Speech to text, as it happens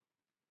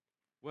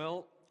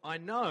Well, I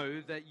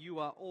know that you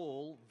are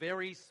all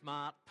very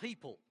smart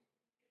people.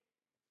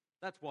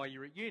 That's why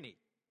you're at uni.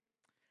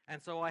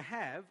 And so I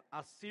have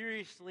a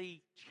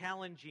seriously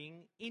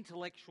challenging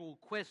intellectual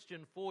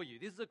question for you.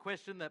 This is a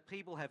question that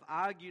people have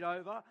argued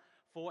over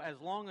for as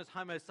long as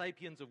Homo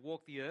sapiens have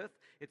walked the earth.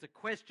 It's a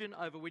question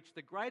over which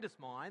the greatest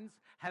minds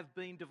have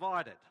been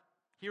divided.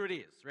 Here it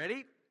is.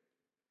 Ready?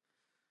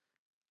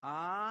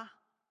 Are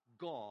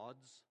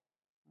gods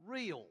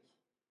real?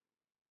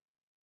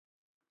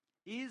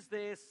 Is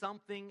there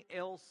something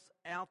else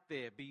out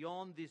there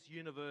beyond this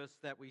universe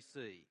that we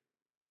see?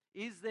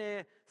 Is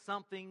there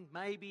something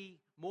maybe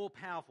more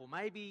powerful,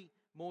 maybe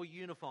more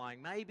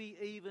unifying, maybe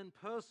even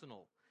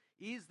personal?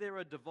 Is there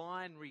a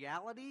divine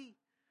reality?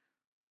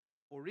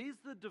 Or is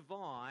the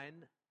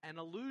divine an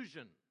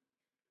illusion?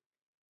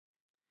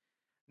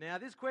 Now,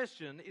 this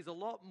question is a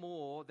lot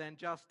more than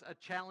just a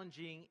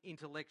challenging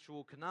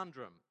intellectual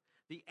conundrum.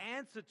 The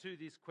answer to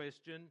this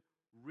question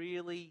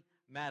really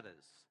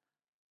matters.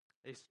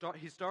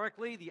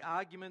 Historically, the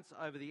arguments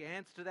over the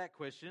answer to that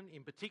question,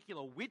 in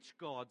particular which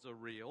gods are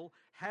real,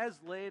 has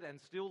led and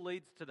still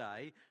leads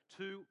today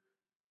to,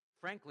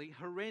 frankly,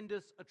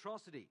 horrendous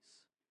atrocities.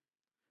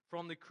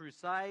 From the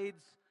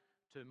Crusades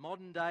to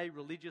modern-day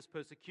religious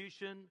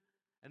persecution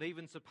and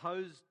even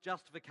supposed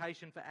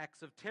justification for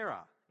acts of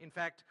terror. In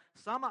fact,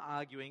 some are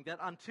arguing that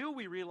until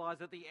we realise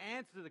that the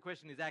answer to the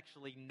question is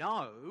actually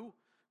no,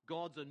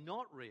 gods are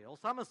not real,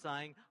 some are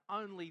saying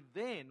only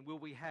then will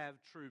we have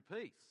true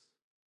peace.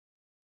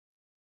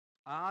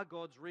 Are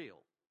gods real?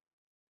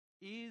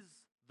 Is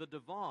the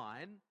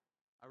divine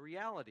a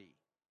reality?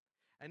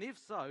 And if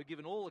so,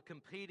 given all the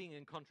competing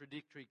and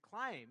contradictory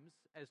claims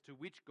as to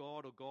which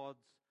god or gods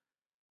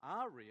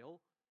are real,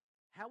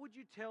 how would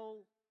you tell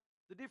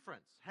the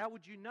difference? How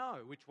would you know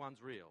which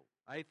one's real?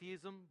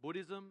 Atheism,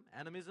 Buddhism,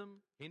 animism,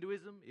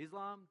 Hinduism,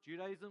 Islam,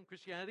 Judaism,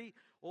 Christianity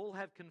all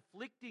have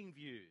conflicting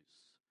views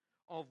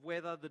of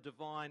whether the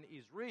divine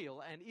is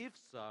real, and if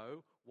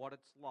so, what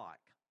it's like.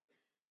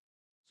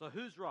 So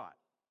who's right?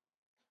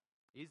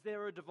 Is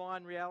there a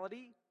divine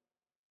reality?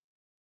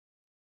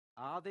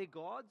 Are there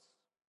gods?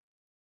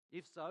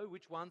 If so,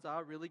 which ones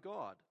are really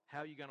God? How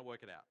are you going to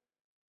work it out?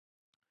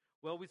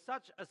 Well, with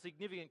such a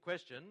significant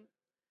question,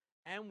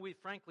 and with,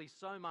 frankly,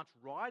 so much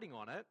riding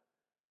on it,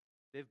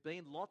 there have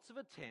been lots of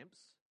attempts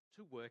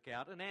to work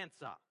out an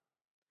answer.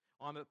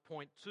 I'm at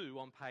point 2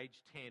 on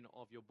page 10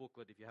 of your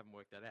booklet if you haven't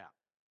worked that out.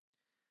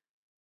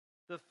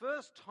 The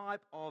first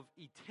type of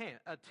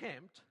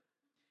attempt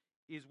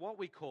is what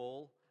we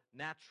call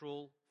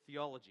natural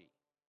theology,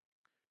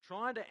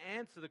 trying to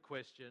answer the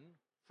question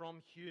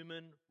from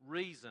human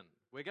reason.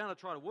 We're going to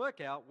try to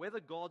work out whether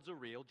gods are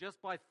real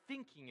just by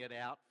thinking it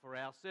out for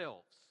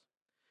ourselves.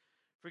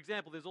 For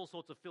example, there's all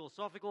sorts of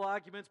philosophical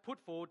arguments put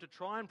forward to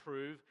try and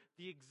prove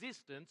the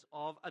existence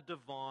of a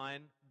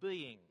divine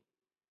being.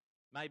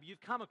 Maybe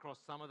you've come across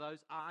some of those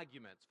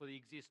arguments for the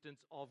existence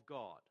of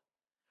God.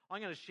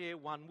 I'm going to share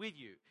one with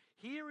you.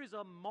 Here is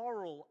a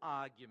moral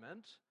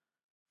argument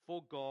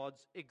for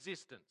God's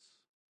existence.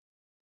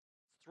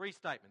 It's 3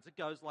 statements. It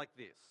goes like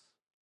this.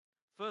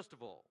 First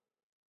of all,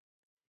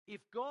 if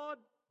God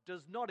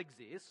does not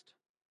exist,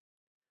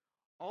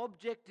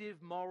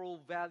 objective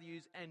moral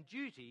values and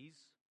duties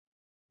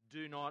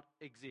do not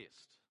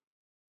exist.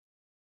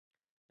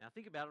 Now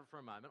think about it for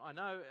a moment. I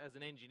know as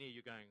an engineer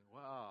you're going,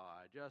 wow,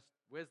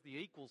 where's the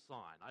equal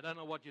sign? I don't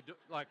know what you do,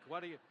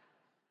 what do you,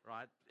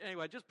 right?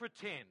 Anyway, just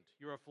pretend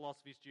you're a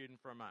philosophy student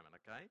for a moment,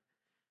 okay?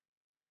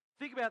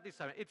 Think about this.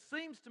 It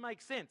seems to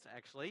make sense,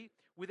 actually.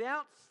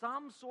 Without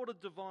some sort of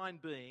divine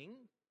being,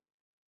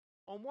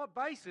 on what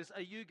basis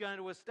are you going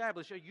to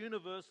establish a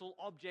universal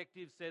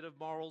objective set of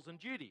morals and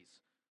duties?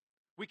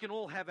 We can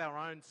all have our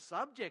own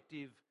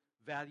subjective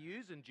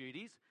values and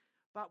duties,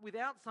 but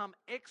without some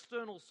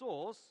external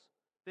source,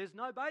 there's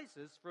no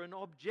basis for an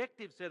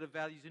objective set of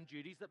values and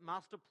duties that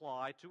must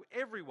apply to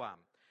everyone.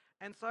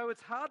 And so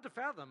it's hard to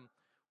fathom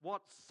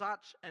what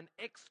such an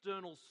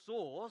external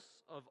source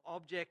of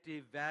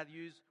objective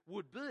values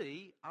would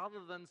be other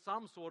than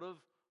some sort of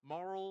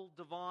moral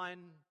divine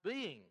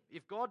being.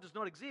 If God does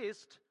not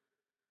exist,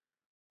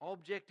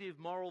 objective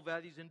moral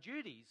values and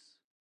duties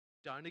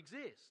don't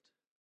exist.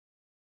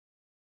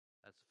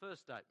 That's the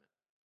first statement.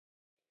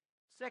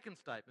 Second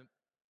statement,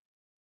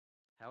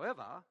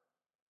 however,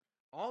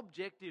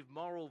 objective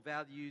moral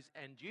values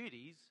and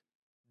duties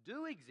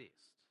do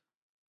exist.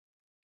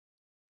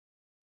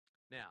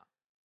 Now,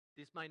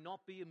 this may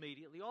not be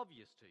immediately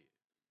obvious to you.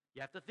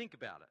 You have to think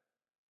about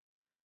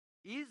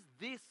it. Is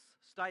this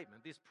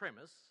statement, this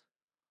premise,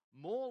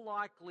 more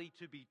likely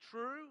to be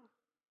true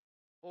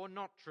or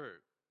not true?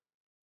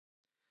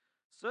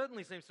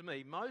 Certainly seems to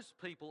me most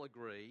people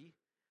agree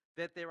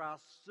that there are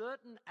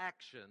certain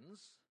actions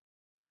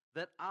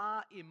that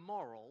are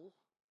immoral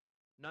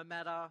no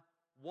matter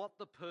what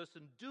the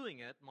person doing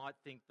it might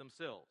think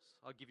themselves.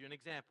 I'll give you an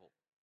example.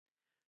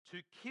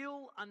 To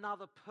kill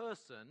another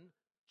person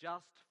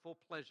just for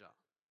pleasure.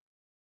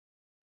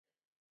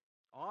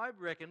 I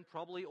reckon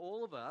probably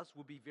all of us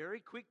would be very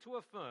quick to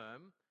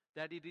affirm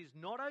that it is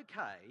not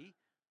okay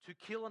to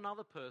kill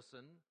another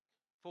person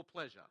for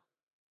pleasure.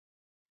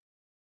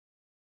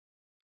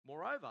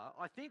 Moreover,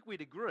 I think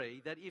we'd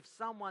agree that if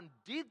someone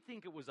did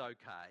think it was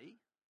okay,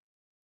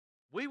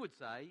 we would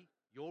say,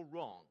 you're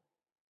wrong.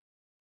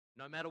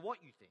 No matter what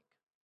you think,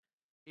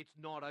 it's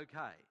not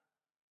okay.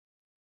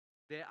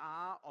 There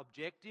are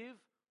objective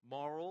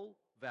moral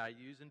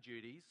values and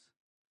duties,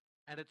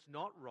 and it's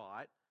not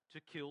right to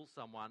kill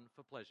someone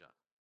for pleasure.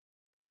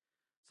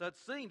 So it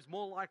seems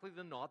more likely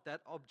than not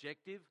that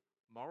objective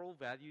moral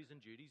values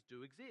and duties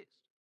do exist.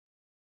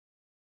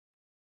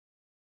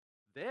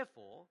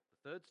 Therefore,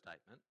 the third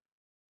statement,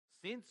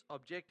 since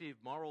objective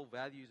moral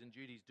values and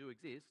duties do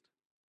exist,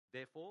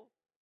 therefore,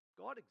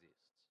 God exists.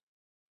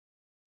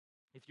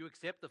 If you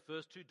accept the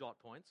first two dot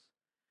points,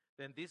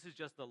 then this is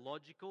just the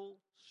logical,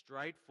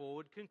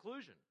 straightforward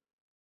conclusion.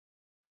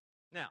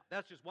 Now,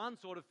 that's just one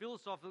sort of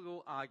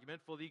philosophical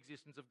argument for the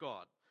existence of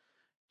God.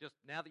 Just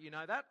now that you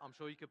know that, I'm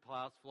sure you could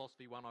pass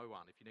Philosophy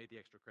 101 if you need the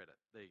extra credit.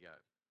 There you go.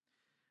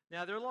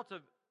 Now, there are lots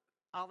of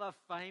other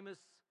famous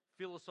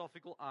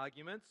philosophical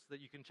arguments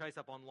that you can chase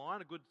up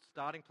online. A good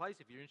starting place,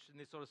 if you're interested in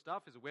this sort of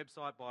stuff, is a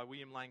website by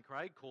William Lane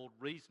Craig called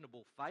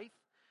Reasonable Faith,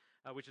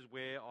 which is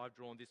where I've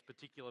drawn this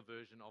particular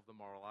version of the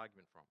moral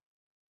argument from.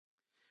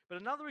 But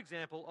another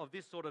example of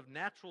this sort of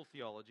natural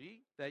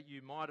theology that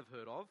you might have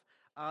heard of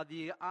are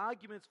the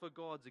arguments for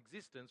God's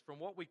existence from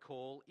what we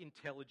call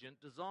intelligent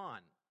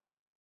design.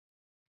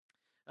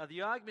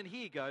 The argument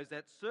here goes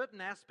that certain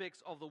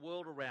aspects of the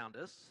world around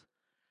us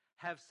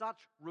have such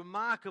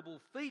remarkable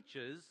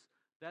features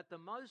that the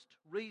most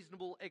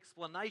reasonable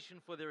explanation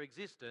for their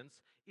existence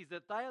is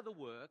that they are the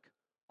work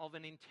of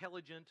an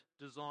intelligent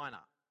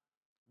designer,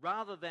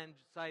 rather than,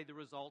 say, the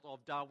result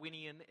of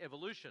Darwinian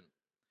evolution.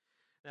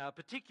 Now, a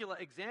particular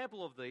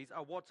example of these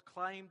are what's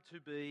claimed to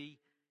be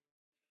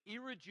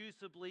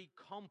irreducibly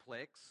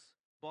complex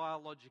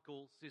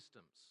biological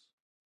systems.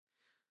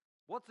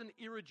 What's an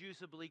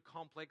irreducibly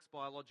complex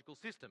biological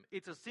system?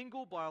 It's a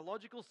single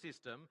biological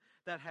system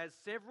that has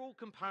several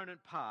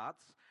component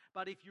parts,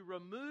 but if you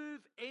remove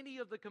any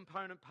of the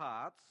component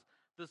parts,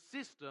 the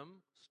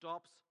system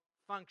stops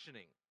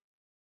functioning.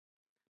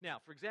 Now,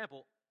 for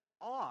example,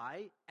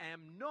 I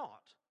am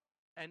not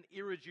an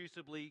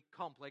irreducibly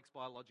complex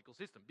biological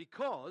system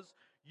because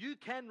you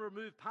can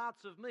remove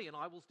parts of me and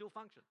I will still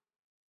function.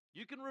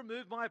 You can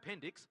remove my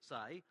appendix,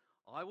 say,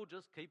 I will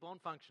just keep on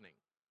functioning.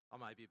 I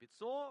may be a bit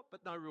sore,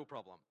 but no real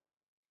problem.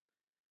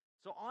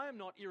 So I am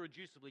not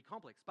irreducibly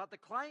complex, but the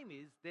claim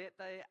is that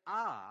there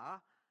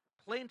are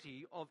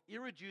plenty of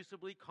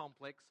irreducibly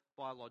complex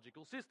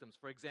biological systems.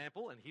 For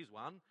example, and here's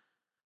one,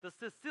 the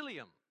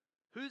Sicilium.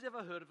 Who's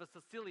ever heard of a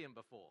Sicilium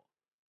before?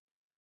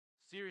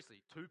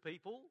 Seriously, 2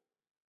 people?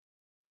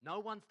 No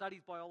one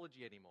studies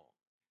biology anymore.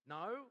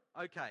 No?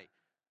 Okay.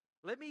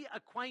 Let me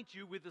acquaint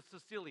you with the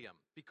Sicilium,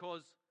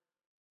 because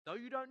though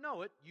you don't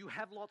know it, you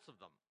have lots of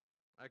them.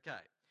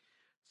 Okay.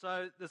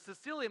 So the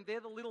Sicilium, they're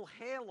the little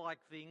hair-like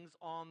things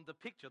on the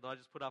picture that I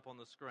just put up on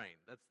the screen.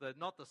 That's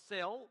not the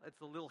cell, it's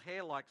the little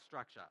hair-like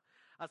structure.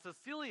 A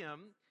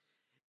Sicilium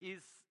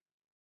is,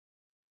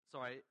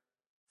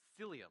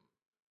 Cilium.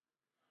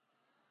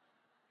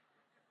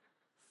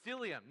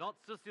 Cilium, not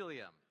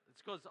Sicilium.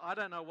 It's because I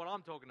don't know what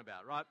I'm talking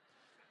about, right?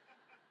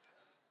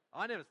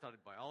 I never studied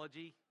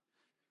biology.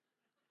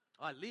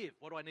 I live.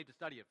 What do I need to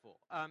study it for?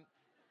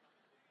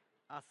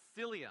 A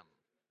cilium.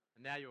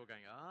 And now you're all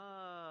going,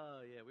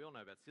 yeah, we all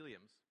know about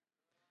ciliums.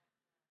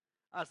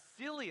 A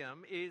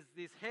cilium is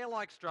this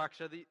hair-like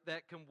structure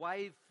that can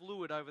wave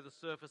fluid over the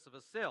surface of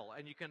a cell.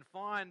 And you can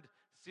find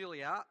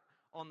cilia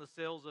on the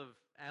cells of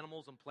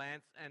animals and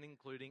plants, and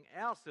including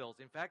our cells.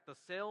 In fact, the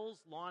cells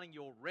lining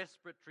your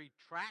respiratory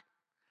tract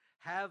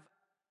have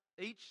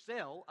each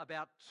cell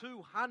about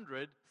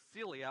 200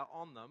 cilia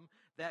on them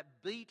that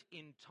beat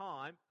in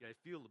time,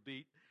 feel the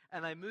beat,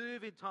 and they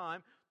move in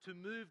time to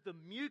move the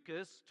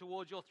mucus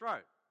towards your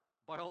throat.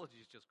 Biology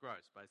is just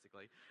gross,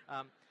 basically.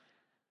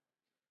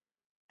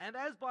 And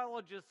as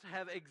biologists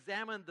have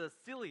examined the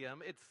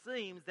cilium, it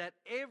seems that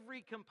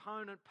every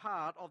component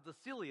part of the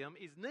cilium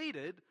is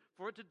needed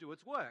for it to do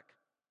its work.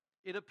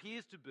 It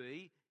appears to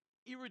be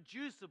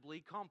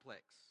irreducibly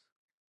complex.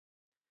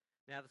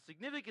 Now, the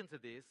significance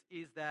of this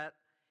is that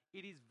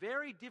it is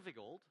very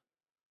difficult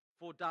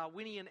for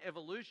Darwinian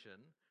evolution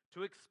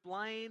to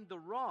explain the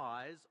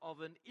rise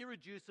of an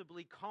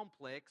irreducibly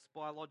complex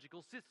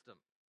biological system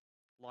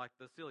like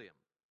the cilium.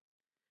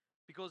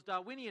 Because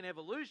Darwinian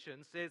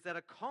evolution says that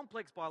a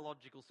complex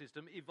biological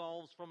system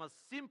evolves from a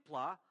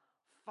simpler,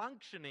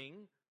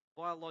 functioning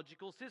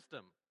biological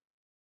system.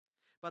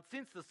 But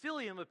since the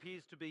cilium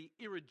appears to be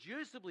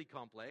irreducibly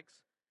complex,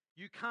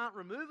 you can't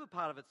remove a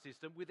part of its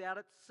system without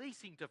it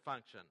ceasing to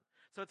function.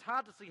 So it's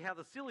hard to see how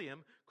the cilium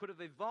could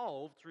have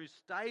evolved through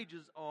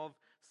stages of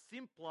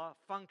simpler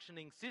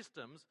functioning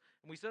systems,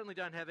 and we certainly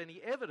don't have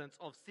any evidence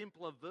of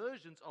simpler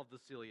versions of the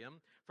cilium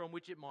from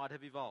which it might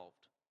have evolved.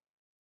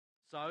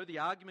 So the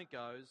argument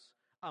goes,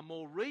 a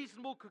more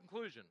reasonable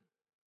conclusion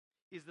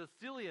is the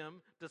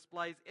cilium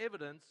displays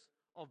evidence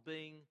of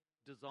being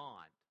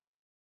designed.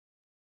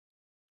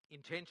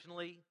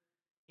 Intentionally,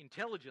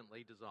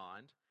 intelligently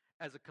designed,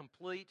 as a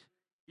complete,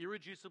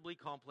 irreducibly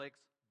complex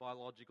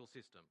biological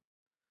system.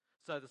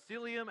 So the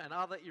psyllium and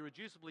other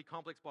irreducibly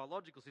complex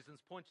biological systems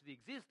point to the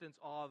existence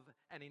of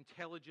an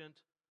intelligent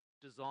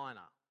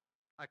designer,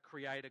 a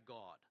creator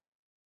God,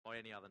 by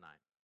any other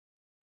name.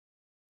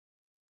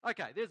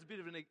 Okay, there's a bit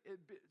of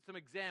some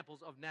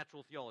examples of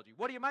natural theology.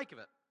 What do you make of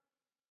it?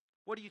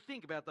 What do you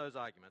think about those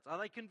arguments? Are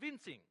they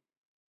convincing?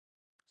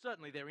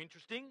 Certainly they're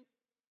interesting.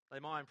 They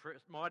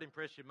might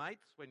impress your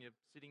mates when you're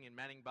sitting in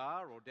Manning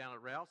Bar or down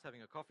at Rouse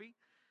having a coffee.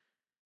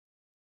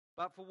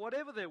 But for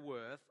whatever they're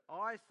worth,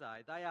 I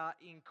say they are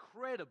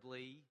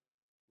incredibly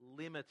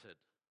limited.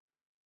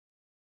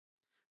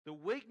 The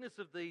weakness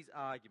of these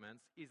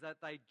arguments is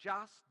that they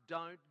just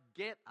don't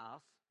get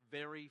us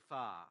very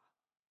far.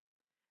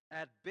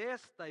 At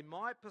best, they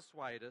might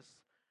persuade us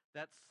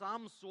that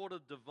some sort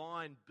of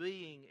divine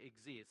being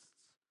exists,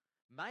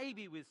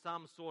 maybe with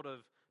some sort of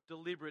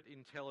deliberate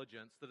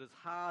intelligence that has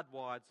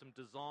hardwired some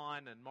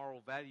design and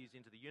moral values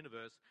into the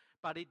universe,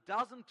 but it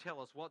doesn't tell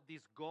us what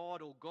this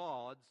God or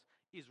gods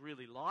is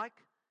really like.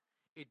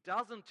 It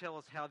doesn't tell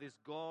us how this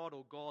God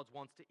or gods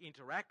wants to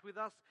interact with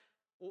us,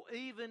 or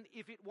even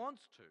if it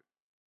wants to.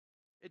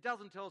 It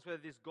doesn't tell us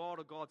whether this God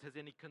or gods has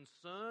any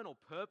concern or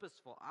purpose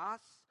for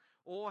us,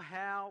 or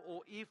how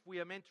or if we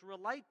are meant to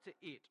relate to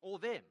it or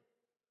them.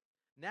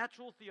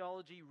 Natural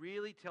theology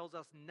really tells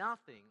us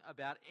nothing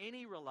about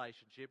any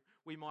relationship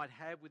we might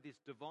have with this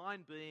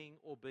divine being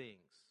or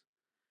beings.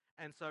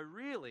 And so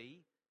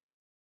really,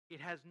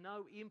 it has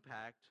no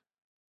impact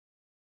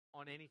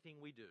on anything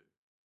we do.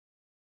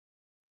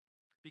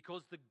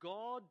 Because the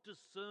God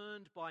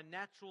discerned by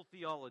natural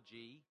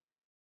theology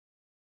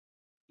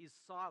is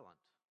silent.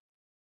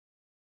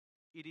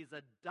 It is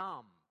a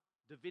dumb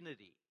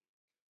divinity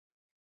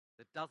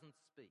that doesn't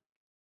speak.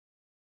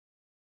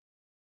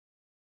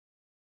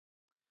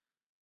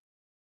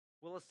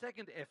 Well, a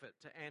second effort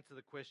to answer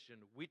the question,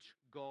 which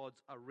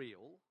gods are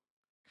real,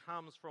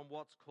 comes from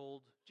what's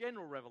called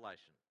general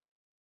revelation.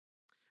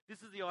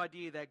 This is the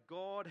idea that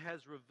God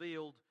has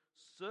revealed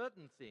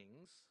certain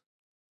things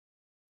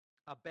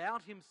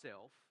about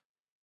himself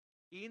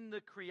in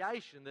the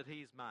creation that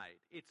he's made.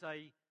 It's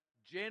a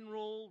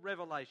general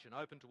revelation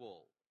open to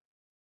all,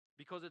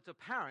 because it's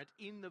apparent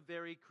in the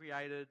very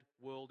created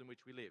world in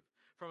which we live.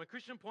 From a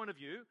Christian point of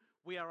view,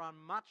 we are on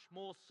much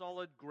more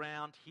solid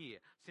ground here,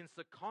 since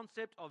the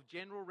concept of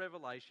general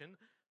revelation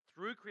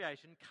through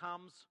creation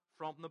comes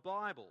from the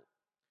Bible.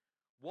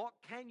 What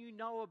can you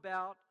know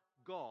about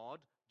God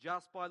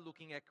just by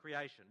looking at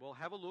creation? Well,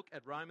 have a look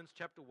at Romans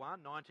chapter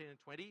 1, 19 and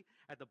 20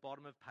 at the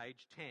bottom of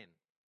page 10.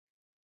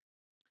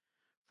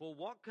 For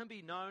what can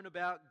be known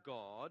about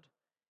God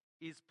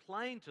is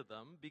plain to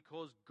them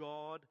because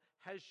God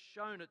has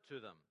shown it to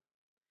them.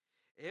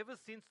 Ever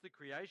since the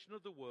creation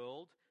of the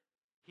world,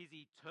 his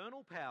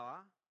eternal power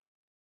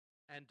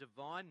and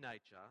divine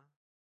nature,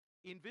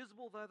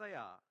 invisible though they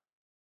are,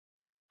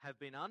 have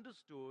been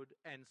understood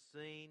and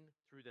seen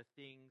through the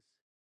things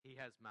he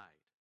has made.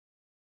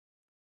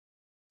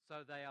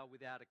 So they are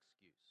without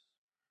excuse.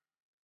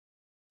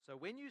 So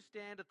when you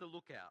stand at the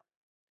lookout,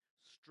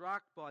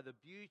 struck by the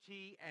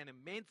beauty and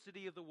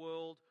immensity of the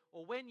world,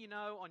 or when you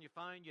know on your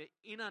phone you're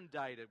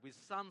inundated with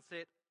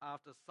sunset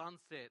after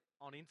sunset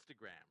on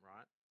Instagram,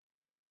 right?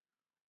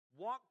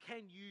 What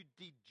can you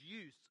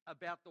deduce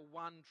about the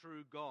one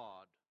true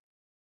God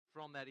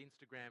from that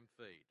Instagram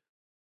feed?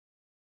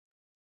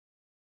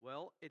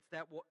 Well, it's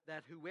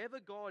that whoever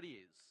God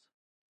is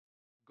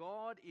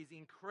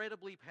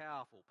incredibly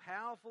powerful,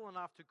 powerful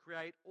enough to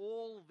create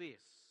all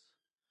this,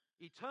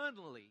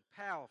 eternally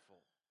powerful.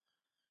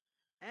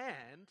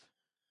 And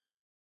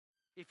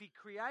if he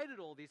created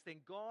all this, then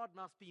God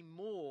must be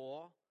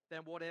more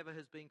than whatever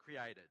has been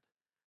created.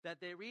 That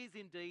there is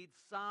indeed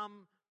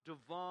some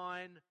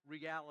divine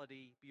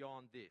reality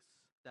beyond this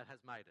that has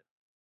made it.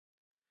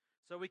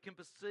 So we can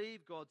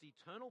perceive God's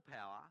eternal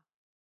power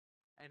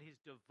and his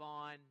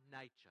divine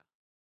nature.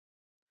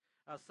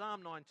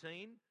 Psalm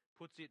 19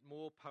 puts it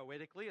more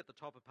poetically at the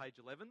top of page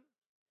 11.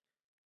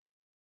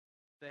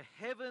 The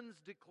heavens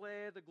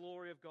declare the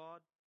glory of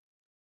God.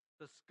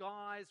 The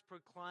skies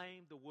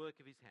proclaim the work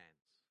of his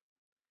hands.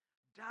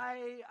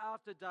 Day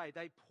after day,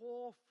 they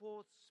pour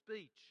forth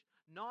speech.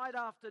 Night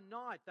after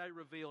night, they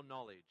reveal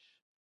knowledge.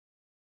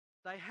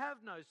 They have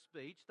no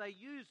speech. They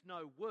use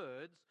no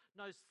words.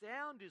 No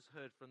sound is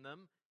heard from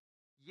them.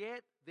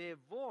 Yet their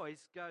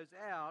voice goes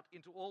out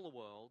into all the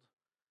world,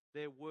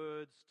 their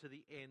words to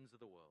the ends of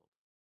the world.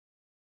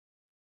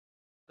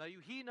 Though you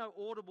hear no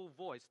audible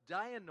voice,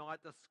 day and night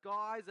the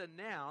skies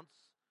announce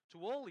to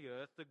all the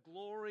earth the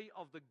glory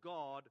of the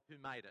God who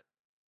made it.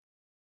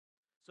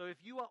 So if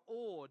you are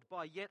awed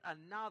by yet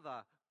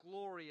another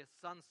glorious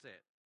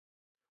sunset,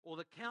 or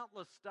the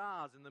countless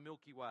stars in the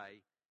Milky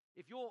Way,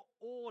 if you're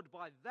awed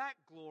by that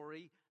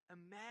glory,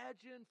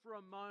 imagine for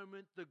a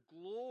moment the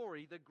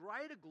glory, the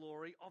greater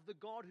glory of the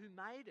God who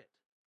made it.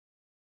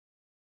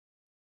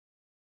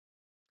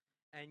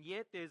 And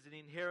yet there's an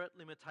inherent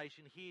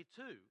limitation here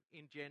too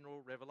in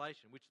general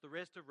revelation, which the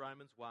rest of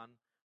Romans 1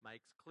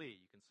 makes clear.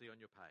 You can see on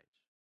your page.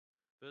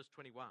 Verse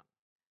 21.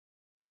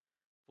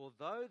 For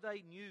though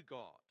they knew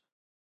God,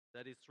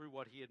 that is through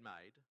what he had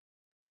made,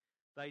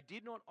 they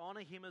did not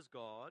honour him as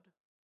God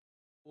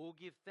or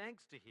give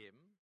thanks to him,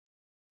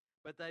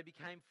 but they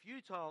became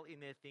futile in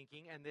their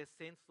thinking and their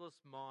senseless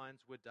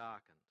minds were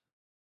darkened.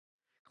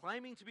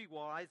 Claiming to be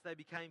wise, they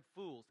became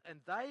fools, and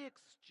they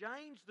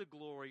exchanged the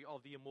glory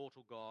of the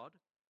immortal God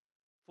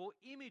for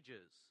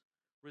images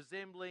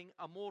resembling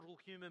a mortal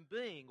human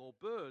being or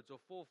birds or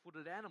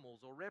four-footed animals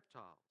or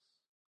reptiles.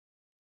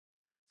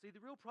 See, the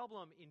real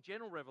problem in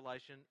general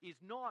revelation is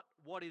not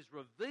what is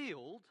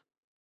revealed.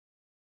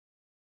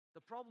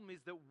 The problem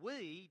is that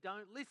we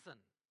don't listen.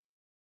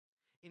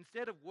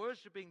 Instead of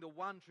worshipping the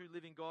one true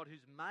living God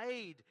who's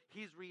made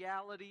his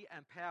reality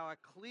and power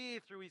clear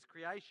through his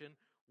creation,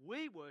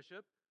 we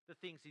worship the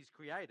things he's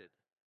created.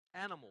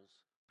 Animals,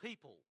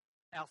 people,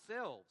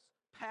 ourselves,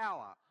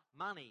 power,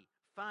 money,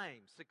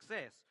 fame,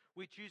 success.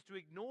 We choose to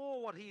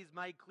ignore what he has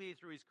made clear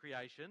through his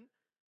creation,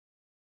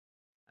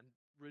 and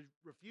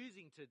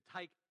refusing to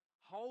take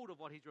hold of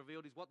what he's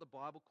revealed is what the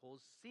Bible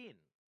calls sin.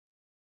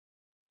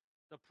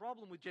 The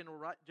problem with general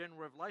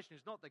revelation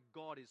is not that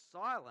God is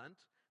silent.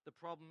 The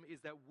problem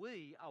is that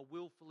we are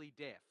willfully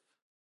deaf.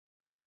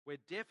 We're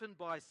deafened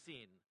by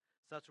sin,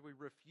 such that we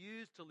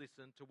refuse to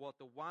listen to what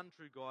the one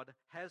true God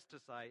has to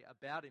say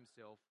about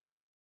himself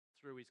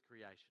through his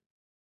creation.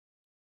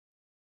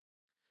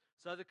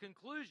 So the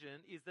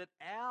conclusion is that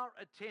our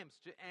attempts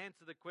to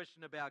answer the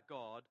question about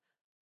God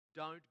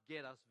don't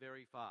get us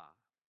very far.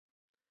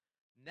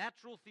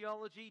 Natural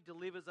theology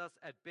delivers us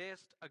at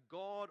best a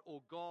God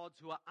or gods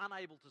who are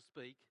unable to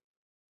speak,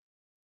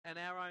 and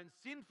our own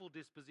sinful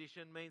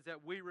disposition means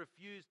that we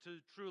refuse to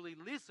truly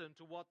listen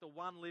to what the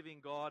one living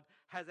God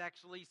has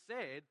actually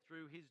said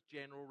through his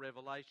general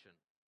revelation.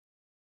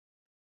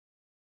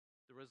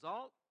 The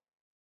result?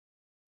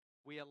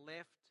 We are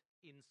left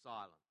in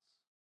silence.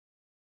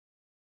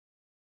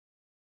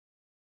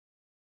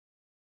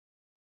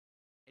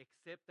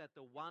 Except that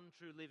the one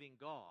true living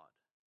God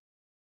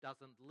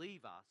doesn't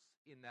leave us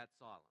in that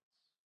silence.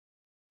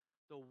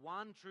 The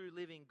one true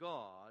living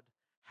God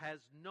has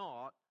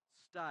not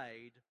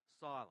stayed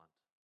silent.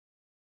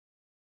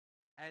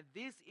 And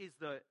this is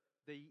the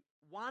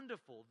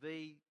wonderful,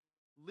 the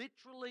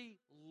literally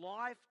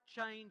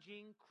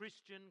life-changing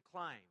Christian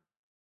claim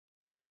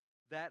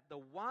that the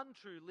one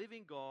true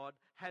living God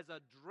has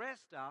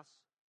addressed us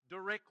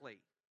directly.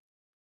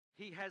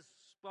 He has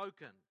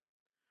spoken,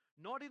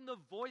 not in the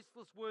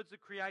voiceless words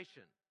of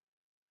creation,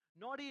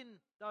 not in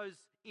those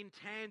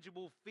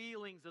intangible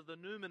feelings of the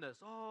numinous.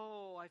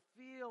 Oh, I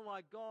feel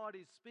like God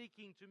is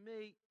speaking to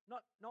me.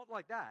 Not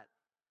like that.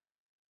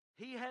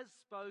 He has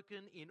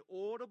spoken in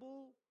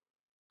audible,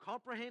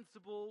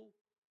 comprehensible,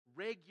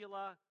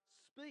 regular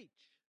speech.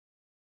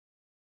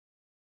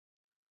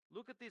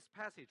 Look at this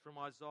passage from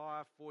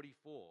Isaiah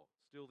 44,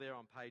 still there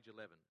on page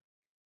 11.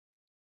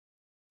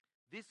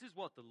 This is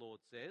what the Lord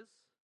says,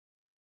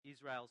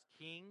 Israel's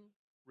King,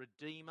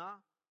 Redeemer,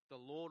 the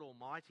Lord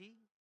Almighty.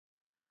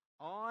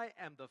 I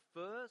am the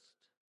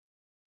first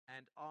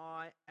and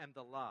I am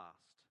the last.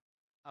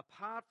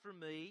 Apart from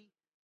me,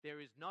 there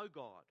is no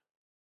God.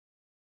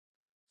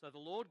 So the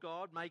Lord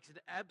God makes an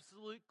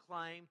absolute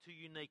claim to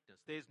uniqueness.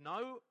 There's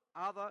no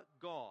other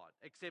God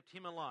except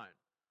him alone.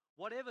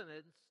 What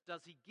evidence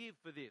does he give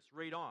for this?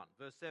 Read on,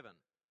 verse 7.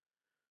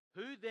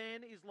 Who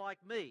then is like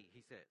me,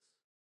 he says?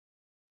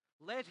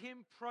 Let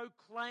him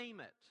proclaim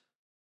it.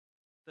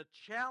 The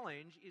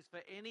challenge is for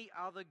any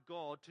other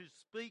God to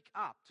speak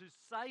up, to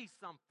say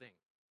something.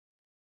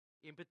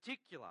 In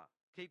particular,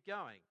 keep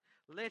going.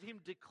 Let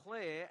him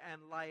declare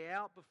and lay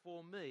out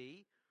before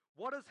me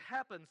what has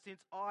happened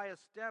since I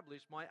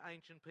established my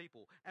ancient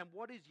people and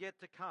what is yet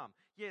to come.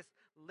 Yes,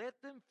 let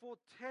them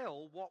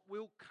foretell what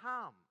will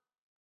come.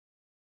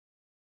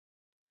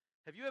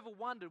 Have you ever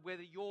wondered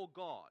whether you're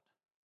God?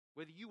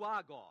 Whether you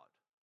are God?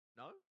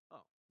 No?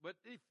 Oh. But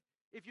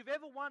if you've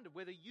ever wondered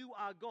whether you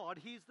are God,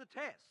 here's the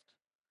test.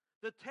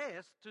 The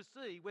test to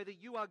see whether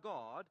you are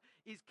God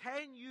is,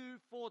 can you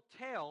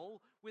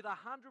foretell with 100%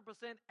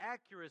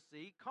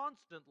 accuracy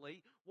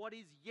constantly what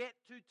is yet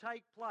to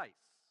take place?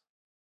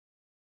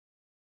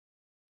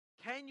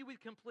 Can you with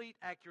complete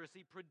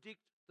accuracy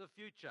predict the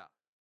future?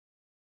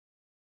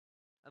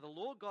 And the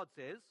Lord God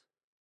says,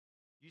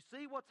 you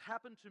see what's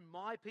happened to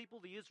my people,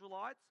 the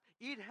Israelites?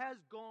 It has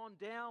gone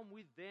down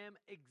with them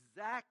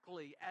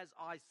exactly as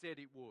I said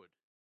it would.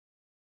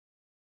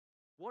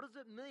 What does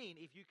it mean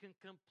if you can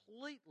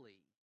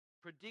completely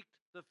predict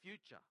the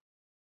future?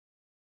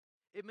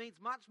 It means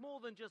much more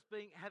than just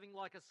having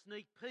like a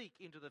sneak peek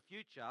into the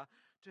future.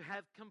 To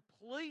have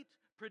complete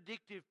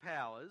predictive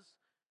powers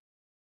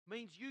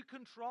means you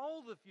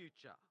control the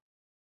future.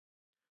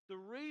 The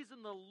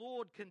reason the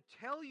Lord can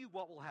tell you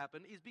what will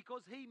happen is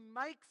because he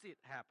makes it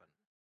happen.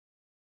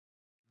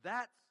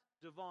 That's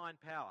divine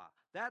power.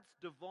 That's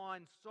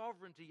divine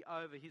sovereignty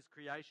over his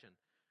creation.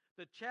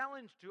 The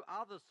challenge to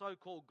other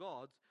so-called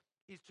gods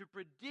is to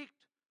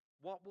predict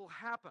what will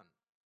happen.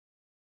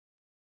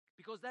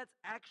 Because that's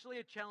actually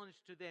a challenge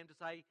to them to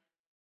say,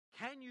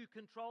 can you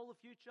control the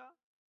future?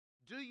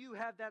 Do you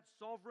have that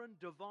sovereign,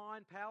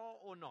 divine power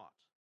or not?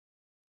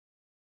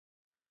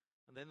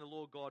 And then the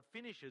Lord God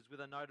finishes with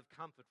a note of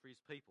comfort for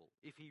his people.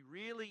 If he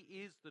really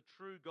is the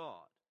true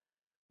God,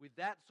 with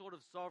that sort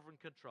of sovereign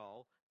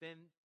control, then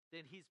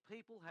his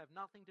people have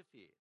nothing to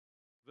fear.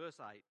 Verse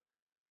 8,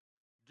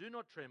 do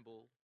not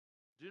tremble,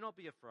 do not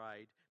be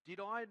afraid. Did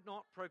I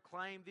not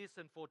proclaim this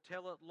and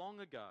foretell it long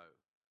ago?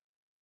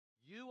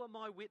 You are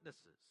my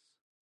witnesses.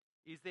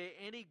 Is there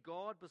any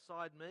God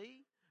beside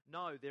me?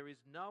 No, there is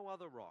no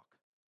other rock.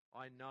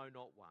 I know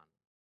not one.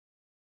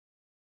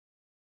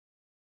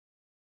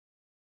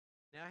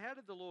 Now, how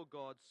did the Lord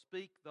God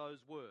speak those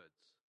words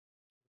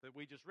that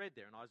we just read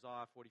there in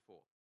Isaiah 44?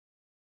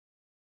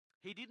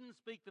 He didn't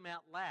speak them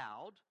out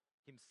loud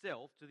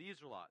himself to the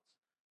Israelites.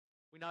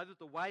 We know that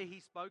the way he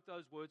spoke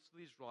those words to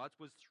the Israelites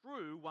was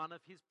through one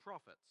of his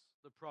prophets,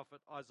 the prophet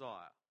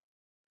Isaiah.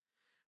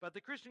 But the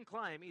Christian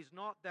claim is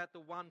not that the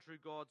one true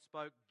God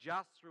spoke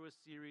just through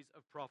a series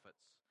of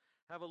prophets.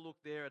 Have a look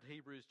there at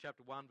Hebrews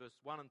chapter 1, verse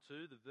 1 and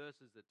 2, the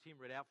verses that Tim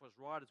read out for us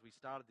right as we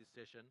started this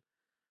session,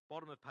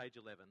 bottom of page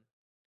 11.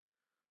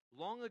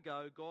 Long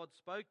ago, God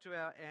spoke to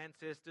our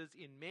ancestors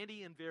in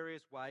many and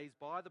various ways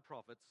by the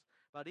prophets,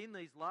 but in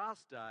these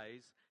last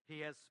days, he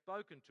has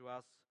spoken to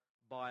us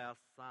by a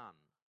Son.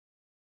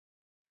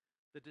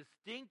 The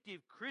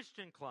distinctive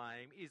Christian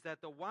claim is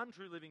that the one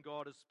true living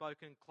God has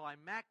spoken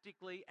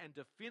climactically and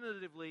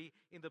definitively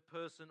in the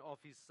person of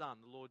his Son,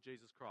 the Lord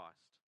Jesus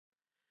Christ.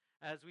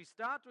 As we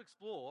start to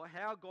explore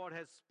how God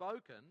has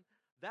spoken,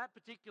 that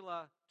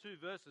particular two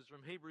verses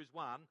from Hebrews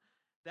 1,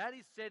 that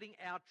is setting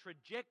our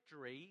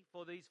trajectory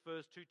for these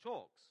first two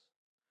talks.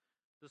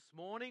 This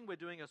morning we're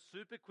doing a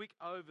super quick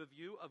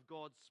overview of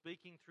God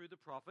speaking through the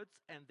prophets,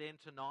 and then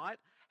tonight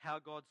how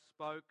God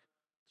spoke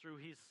through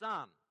his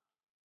Son,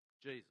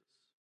 Jesus.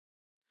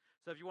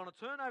 So if you want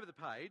to turn over the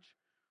page,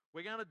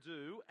 we're going to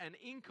do an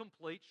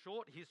incomplete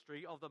short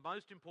history of the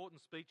most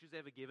important speeches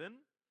ever given,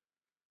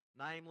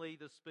 namely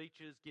the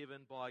speeches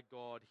given by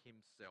God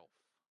himself.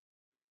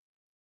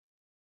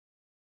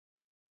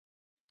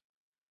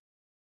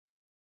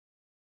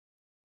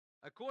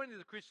 According to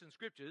the Christian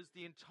scriptures,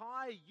 the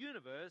entire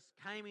universe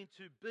came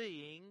into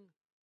being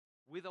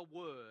with a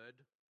word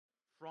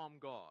from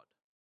God.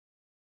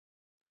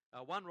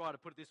 One writer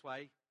put it this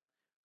way: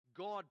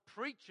 God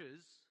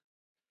preaches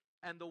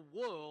and the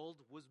world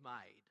was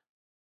made.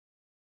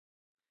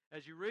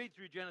 As you read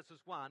through Genesis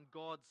 1,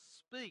 God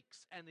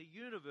speaks and the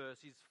universe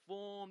is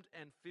formed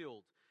and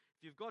filled.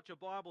 If you've got your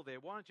Bible there,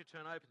 why don't you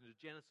turn open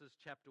to Genesis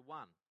chapter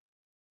 1.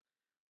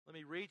 Let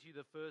me read you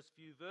the first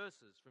few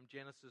verses from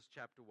Genesis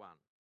chapter 1.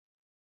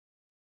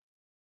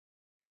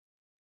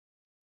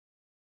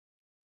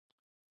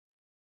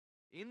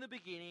 In the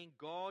beginning,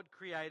 God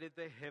created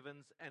the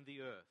heavens and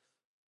the earth.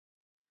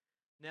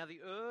 Now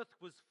the earth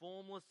was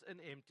formless and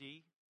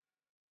empty.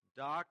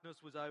 Darkness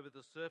was over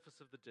the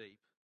surface of the deep,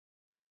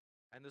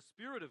 and the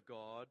Spirit of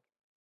God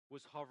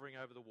was hovering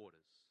over the waters.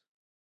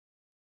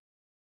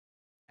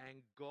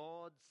 And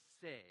God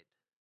said,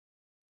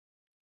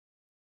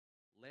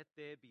 "Let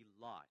there be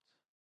light."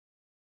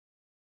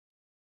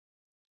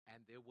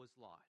 And there was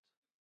light.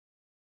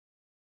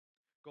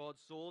 God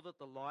saw that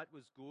the light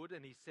was good,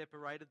 and he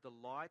separated the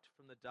light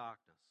from the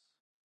darkness.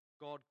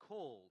 God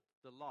called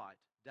the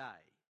light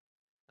day,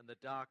 and the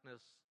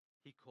darkness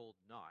he called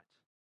night.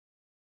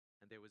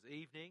 And there was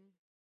evening,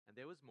 and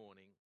there was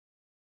morning,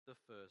 the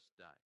first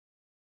day.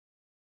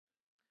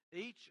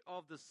 Each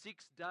of the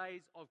 6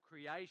 days of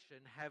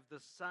creation have the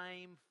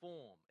same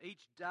form.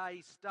 Each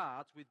day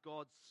starts with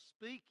God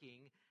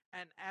speaking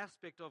an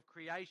aspect of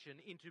creation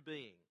into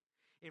being.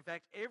 In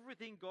fact,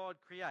 everything God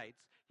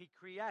creates, he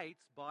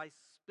creates by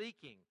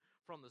speaking.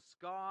 From the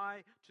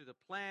sky to the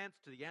plants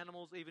to the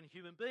animals, even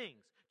human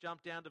beings.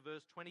 Jump down to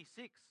verse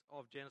 26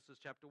 of Genesis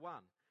chapter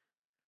 1.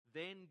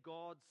 Then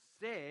God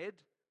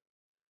said,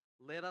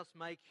 "Let us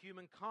make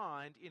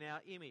humankind in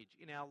our image,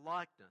 in our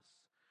likeness,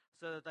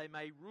 so that they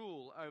may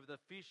rule over the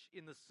fish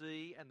in the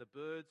sea and the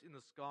birds in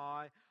the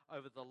sky,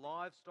 over the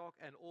livestock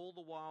and all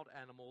the wild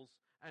animals,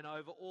 and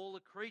over all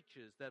the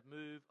creatures that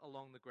move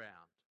along the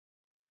ground."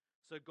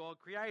 So God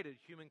created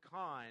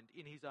humankind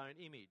in his own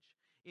image.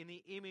 In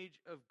the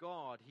image of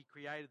God he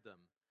created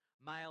them.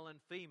 Male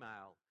and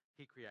female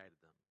he created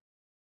them.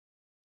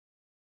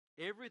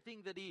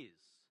 Everything that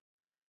is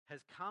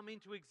has come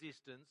into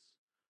existence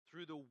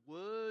through the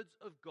words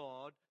of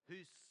God,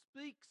 who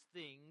speaks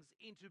things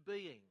into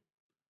being.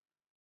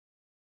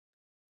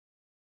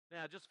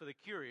 Now, just for the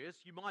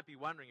curious, you might be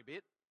wondering a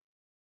bit,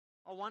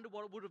 I wonder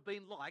what it would have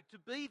been like to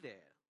be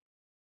there.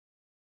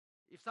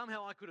 If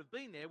somehow I could have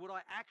been there, would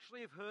I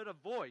actually have heard a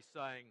voice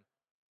saying,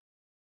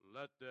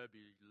 "Let there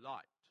be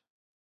light"?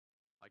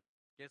 I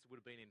guess it would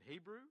have been in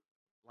Hebrew.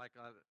 Well,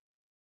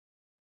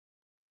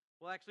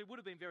 actually, it would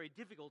have been very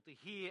difficult to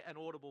hear an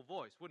audible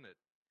voice, wouldn't it?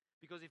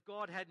 Because if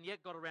God hadn't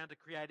yet got around to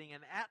creating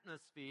an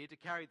atmosphere to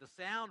carry the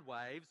sound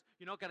waves,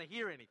 you're not going to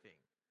hear anything.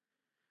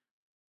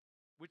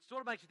 Which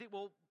sort of makes you think,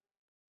 well,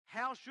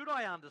 how should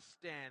I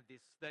understand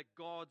this, that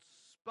God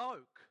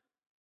spoke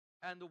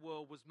and the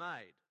world was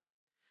made?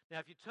 Now,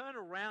 if you turn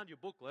around your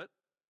booklet,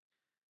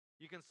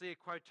 you can see a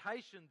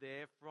quotation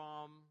there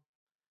from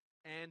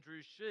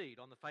Andrew Sheed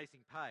on the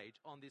facing page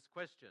on this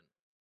question.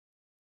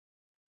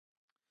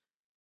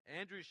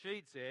 Andrew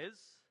Sheed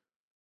says,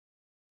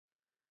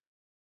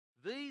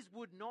 "These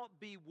would not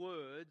be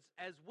words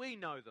as we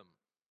know them,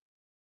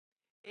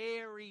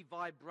 airy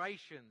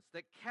vibrations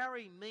that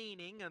carry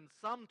meaning and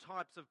some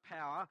types of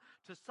power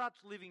to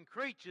such living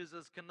creatures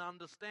as can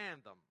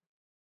understand them.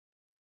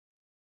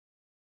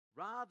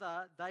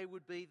 Rather, they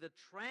would be the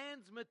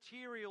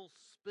transmaterial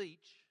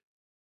speech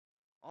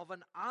of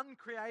an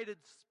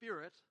uncreated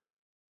spirit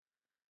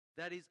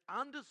that is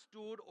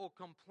understood or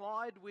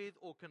complied with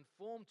or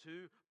conformed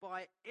to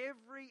by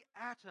every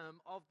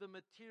atom of the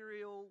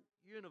material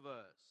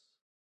universe.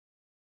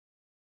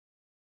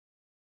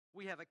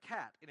 We have a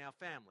cat in our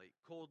family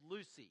called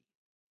Lucy.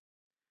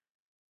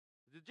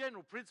 The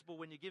general principle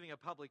when you're giving a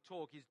public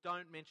talk is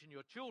don't mention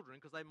your children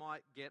because they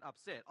might get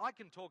upset. I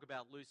can talk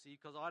about Lucy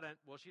because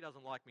she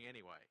doesn't like me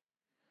anyway.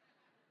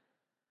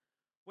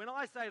 When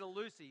I say to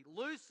Lucy,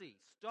 "Lucy,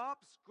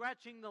 stop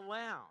scratching the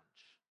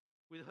lounge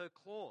with her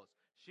claws,"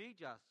 she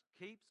just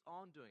keeps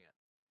on doing it.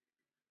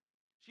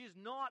 She is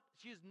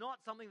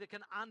not something that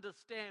can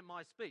understand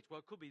my speech.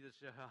 Well, it could be that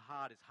her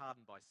heart is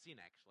hardened by sin,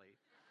 actually,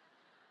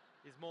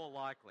 is more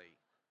likely.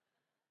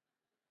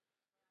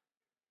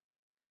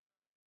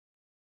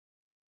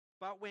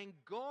 But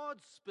when God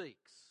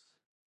speaks,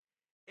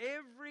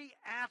 every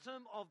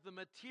atom of the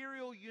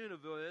material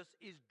universe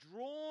is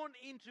drawn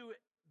into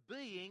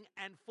being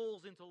and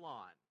falls into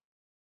line.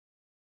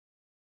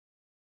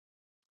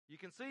 You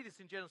can see this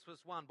in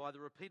Genesis 1 by the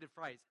repeated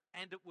phrase,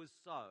 "and it was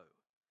so."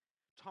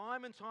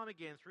 Time and time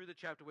again through the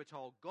chapter we're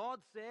told,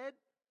 God said,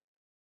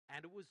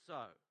 and it was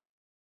so.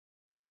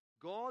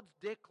 God's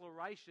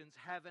declarations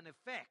have an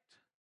effect.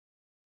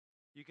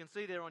 You can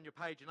see there on your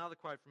page another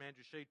quote from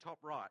Andrew Sheed,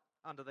 top right,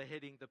 under the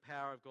heading, "The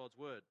Power of God's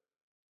Word."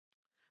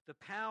 The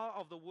power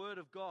of the Word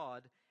of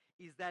God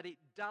is that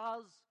it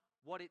does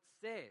what it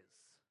says.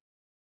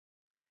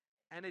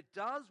 And it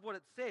does what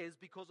it says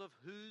because of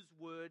whose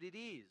word it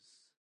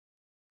is.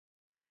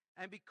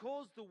 And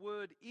because the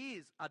word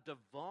is a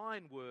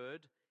divine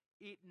word,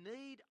 it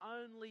need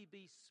only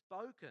be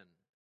spoken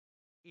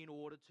in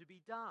order to be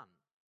done.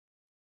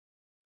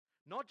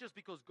 Not just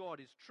because God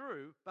is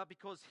true, but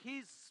because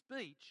his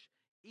speech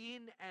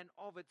in and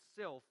of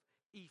itself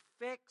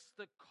effects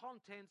the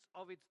contents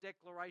of its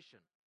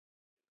declaration.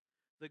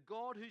 The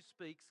God who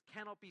speaks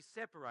cannot be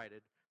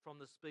separated from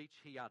the speech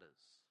he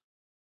utters.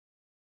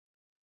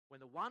 When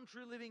the one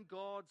true living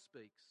God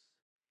speaks,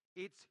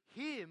 it's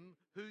him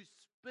who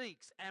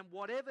speaks, and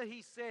whatever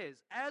he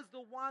says, as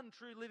the one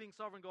true living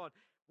sovereign God,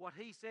 what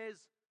he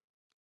says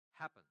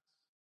happens.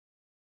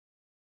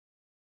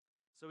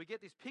 So we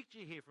get this picture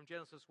here from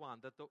Genesis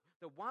 1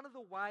 that one of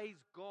the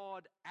ways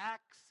God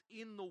acts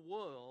in the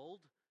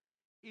world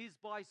is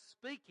by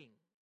speaking,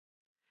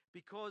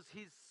 because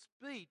his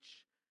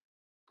speech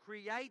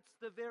creates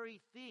the very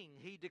thing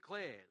he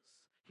declares.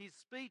 His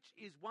speech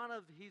is one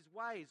of his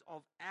ways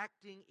of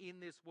acting in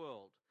this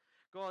world.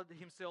 God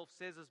himself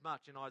says as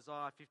much in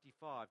Isaiah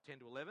 55, 10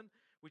 to 11,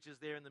 which is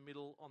there in the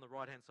middle on the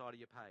right-hand side of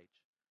your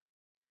page.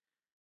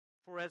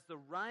 "For as the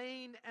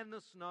rain and the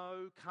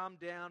snow come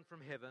down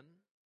from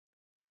heaven,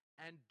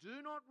 and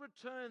do not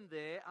return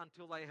there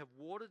until they have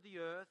watered the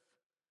earth,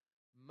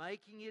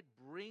 making it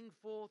bring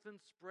forth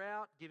and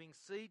sprout, giving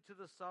seed to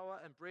the sower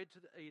and bread to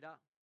the eater,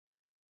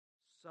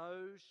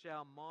 so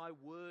shall my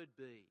word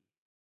be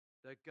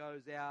that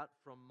goes out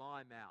from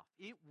my mouth.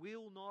 It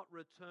will not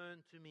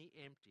return to me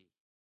empty,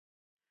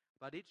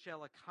 but it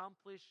shall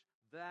accomplish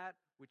that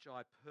which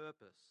I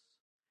purpose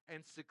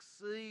and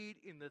succeed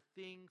in the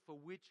thing for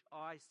which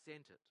I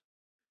sent it."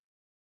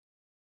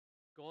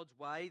 God's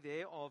way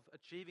there of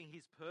achieving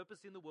his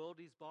purpose in the world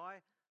is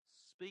by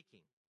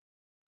speaking.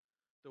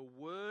 The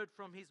word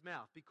from his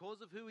mouth, because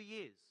of who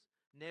he is,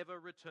 never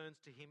returns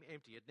to him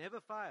empty. It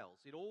never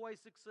fails. It always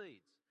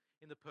succeeds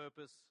in the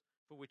purpose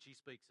for which he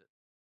speaks it.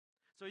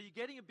 So you're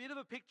getting a bit of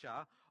a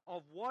picture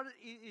of what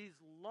it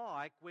is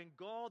like when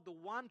God, the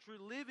one true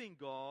living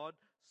God,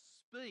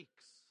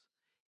 speaks.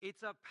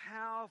 It's a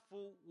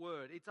powerful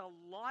word. It's a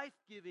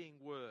life-giving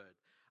word.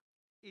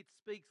 It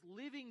speaks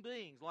living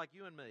beings like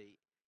you and me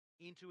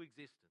into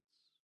existence.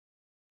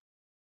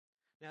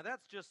 Now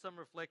that's just some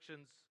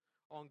reflections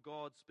on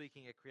God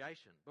speaking at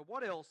creation. But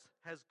what else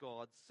has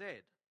God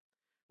said?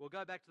 We'll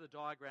go back to the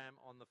diagram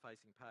on the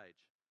facing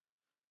page.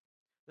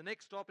 The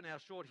next stop in our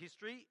short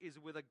history is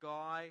with a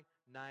guy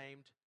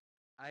named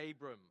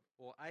Abram,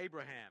 or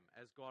Abraham,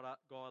 as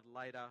God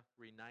later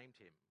renamed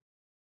him.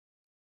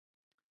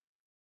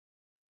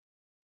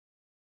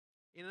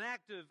 In an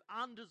act of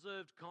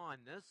undeserved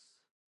kindness,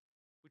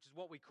 which is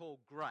what we call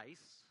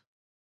grace,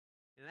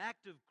 in an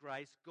act of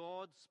grace,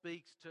 God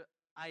speaks to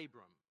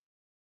Abram,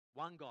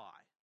 one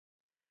guy,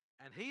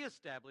 and he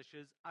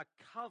establishes a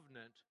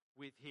covenant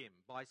with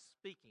him by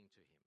speaking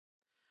to him.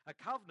 A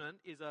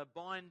covenant is a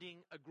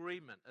binding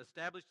agreement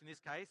established in this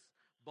case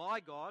by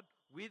God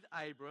with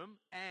Abram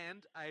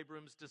and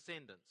Abram's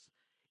descendants.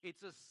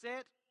 It's a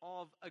set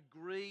of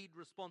agreed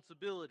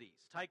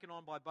responsibilities taken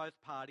on by both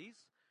parties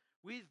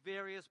with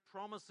various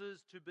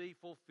promises to be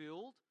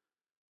fulfilled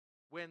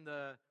when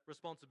the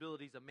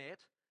responsibilities are met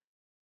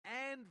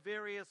and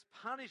various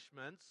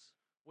punishments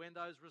when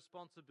those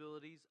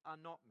responsibilities are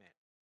not met.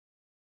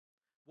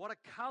 What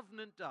a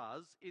covenant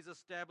does is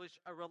establish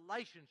a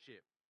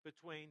relationship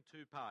between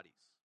two parties.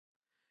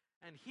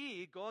 And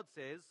here God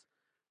says,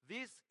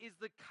 "This is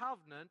the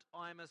covenant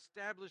I am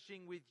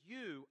establishing with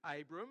you,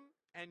 Abram,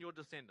 and your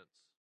descendants."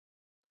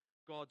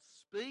 God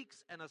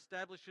speaks and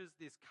establishes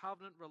this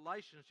covenant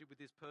relationship with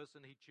this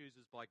person he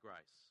chooses by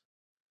grace.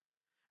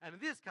 And in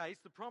this case,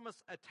 the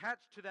promise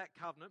attached to that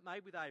covenant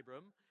made with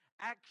Abram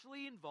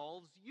actually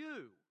involves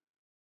you.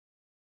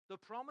 The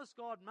promise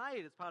God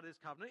made as part of this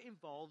covenant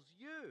involves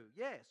you.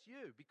 Yes,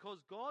 you.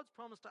 Because God's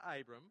promise to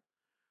Abram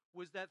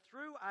was that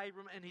through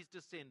Abram and his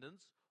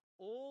descendants,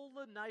 all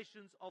the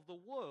nations of the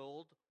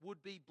world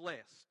would be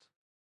blessed.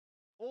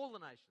 All the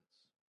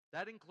nations.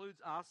 That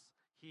includes us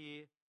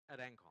here at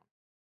Ancon.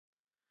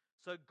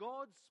 So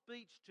God's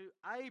speech to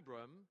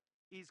Abram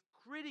is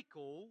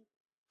critical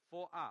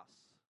for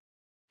us,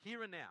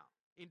 here and now.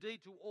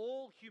 Indeed, to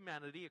all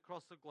humanity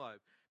across the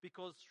globe.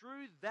 Because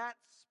through that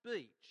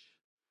speech,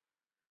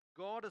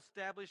 God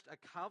established a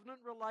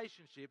covenant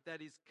relationship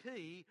that is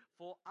key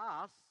for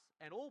us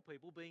and all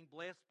people being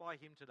blessed by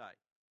him today.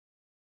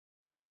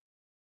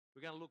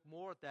 We're going to look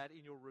more at that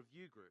in your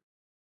review group.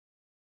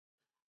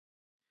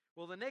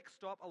 Well, the next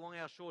stop along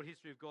our short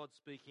history of God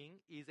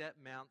speaking is at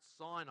Mount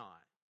Sinai.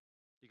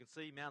 You can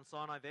see Mount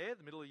Sinai there,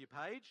 the middle of your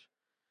page.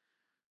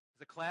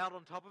 There's a cloud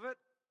on top of it,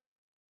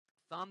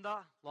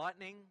 thunder,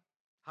 lightning.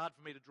 Hard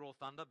for me to draw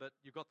thunder, but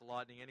you've got the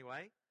lightning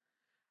anyway.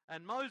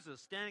 And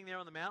Moses standing there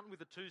on the mountain with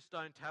the 2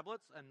 stone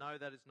tablets, and no,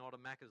 that is not a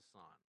Macca's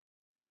sign.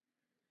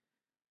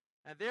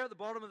 And there at the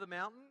bottom of the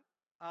mountain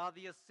are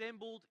the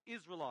assembled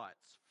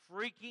Israelites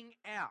freaking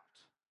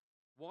out.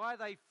 Why are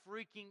they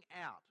freaking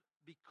out?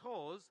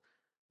 Because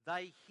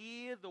they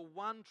hear the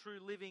one true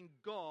living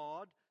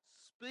God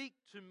speak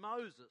to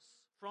Moses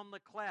from the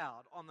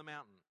cloud on the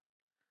mountain.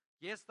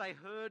 Yes, they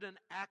heard an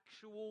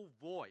actual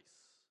voice,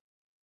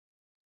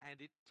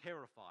 and it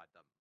terrified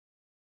them.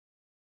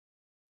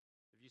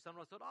 Have you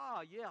sometimes thought,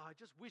 "Oh yeah, I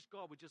just wish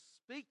God would just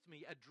speak to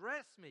me,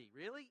 address me"?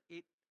 Really?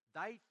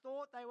 They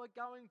thought they were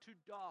going to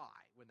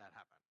die when that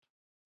happened.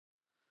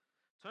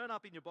 Turn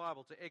up in your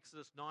Bible to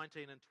Exodus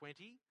 19 and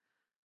 20.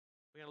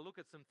 We're going to look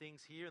at some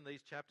things here in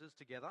these chapters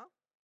together.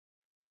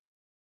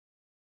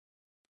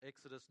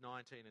 Exodus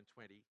 19 and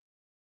 20.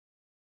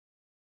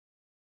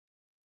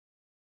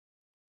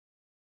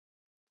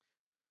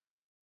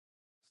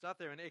 Start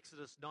there in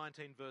Exodus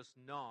 19 verse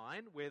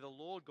 9, where the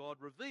Lord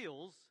God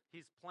reveals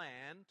his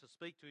plan to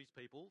speak to his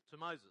people to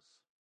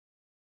Moses.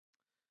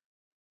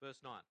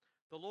 Verse 9.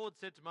 The Lord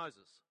said to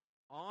Moses,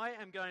 "I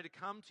am going to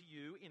come to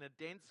you in a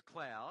dense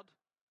cloud,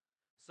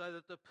 so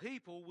that the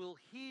people will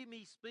hear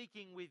me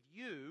speaking with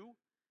you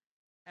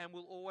and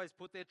will always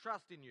put their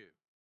trust in you."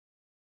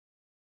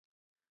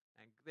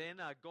 And then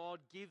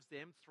God gives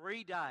them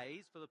 3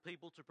 days for the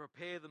people to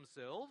prepare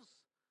themselves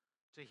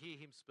to hear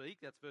him speak.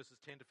 That's verses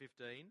 10 to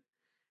 15.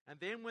 And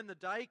then when the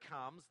day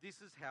comes,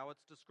 this is how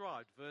it's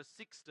described. Verse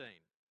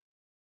 16.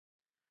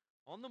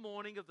 On the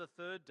morning of the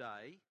 3rd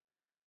day,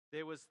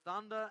 there was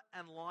thunder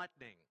and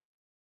lightning,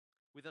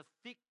 with a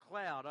thick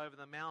cloud over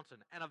the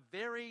mountain and a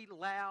very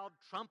loud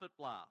trumpet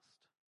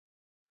blast.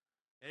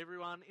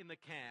 Everyone in the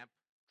camp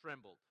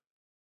trembled.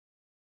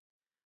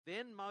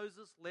 Then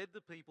Moses led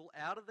the people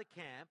out of the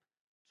camp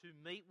to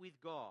meet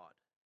with God,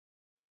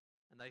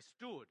 and they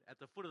stood at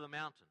the foot of the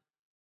mountain.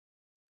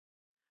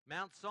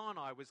 Mount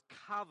Sinai was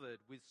covered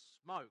with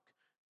smoke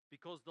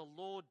because the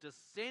Lord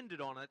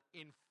descended on it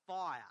in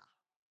fire.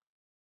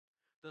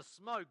 The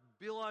smoke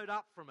billowed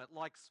up from it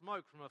like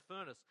smoke from a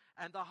furnace,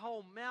 and the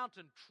whole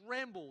mountain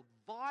trembled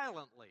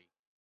violently.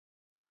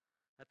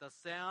 At the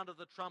sound of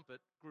the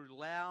trumpet grew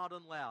loud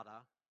and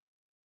louder.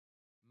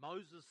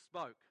 Moses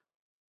spoke,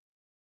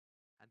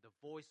 and the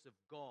voice of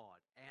God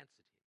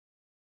answered him.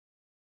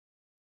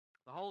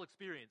 The whole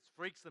experience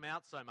freaks them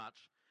out so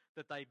much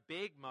that they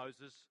beg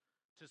Moses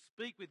to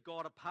speak with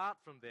God apart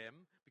from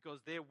them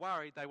because they're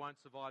worried they won't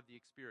survive the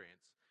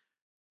experience.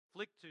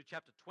 Flick to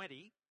chapter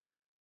 20,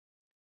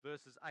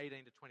 verses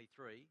 18 to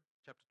 23.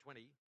 Chapter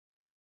 20,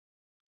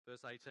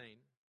 verse 18.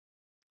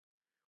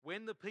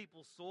 When the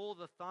people saw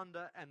the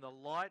thunder and the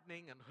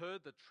lightning and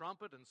heard the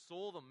trumpet and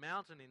saw the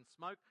mountain in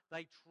smoke,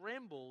 they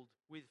trembled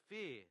with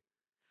fear.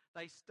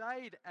 They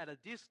stayed at a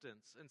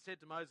distance and said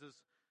to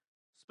Moses,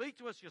 "Speak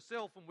to us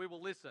yourself and we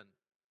will listen.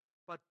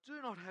 But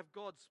do not have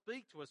God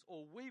speak to us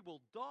or we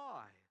will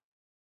die."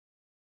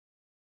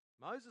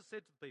 Moses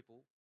said to the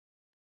people,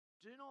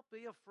 "Do not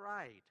be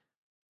afraid.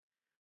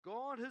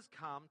 God has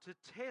come to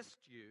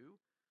test you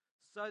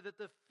so that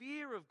the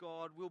fear of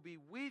God will be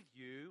with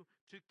you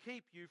to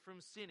keep you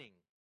from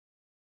sinning."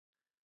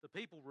 The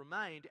people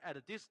remained at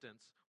a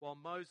distance while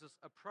Moses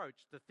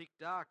approached the thick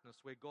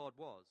darkness where God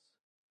was.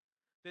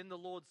 Then the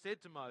Lord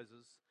said to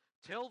Moses,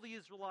 "Tell the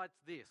Israelites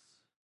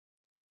this: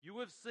 you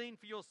have seen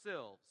for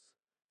yourselves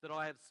that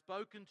I have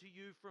spoken to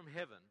you from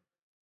heaven.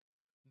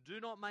 Do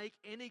not make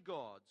any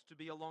gods to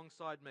be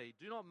alongside me.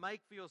 Do not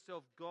make for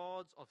yourself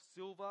gods of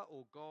silver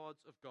or gods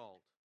of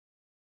gold.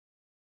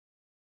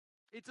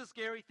 It's a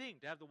scary thing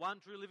to have the one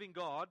true living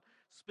God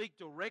speak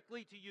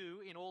directly to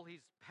you in all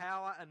his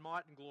power and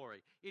might and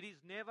glory. It is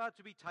never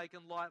to be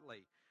taken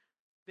lightly.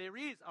 There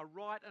is a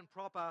right and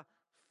proper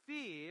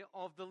fear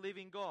of the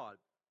living God.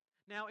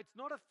 Now, it's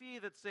not a fear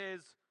that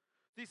says,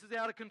 this is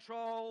out of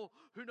control,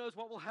 who knows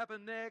what will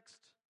happen next?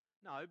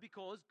 No,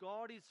 because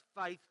God is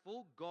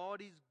faithful,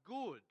 God is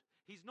good.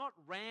 He's not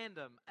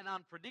random and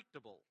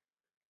unpredictable.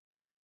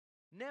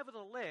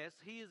 Nevertheless,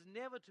 he is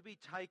never to be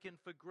taken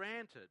for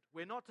granted.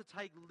 We're not to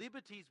take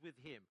liberties with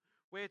him.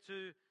 We're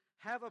to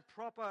have a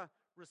proper,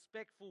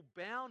 respectful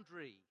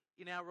boundary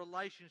in our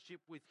relationship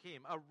with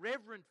him, a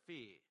reverent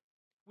fear,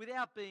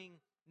 without being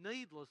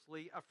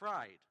needlessly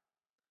afraid.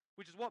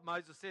 Which is what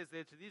Moses says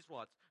there to the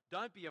Israelites.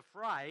 Don't be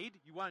afraid,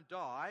 you won't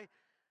die,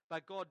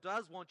 but God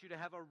does want you to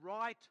have a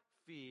right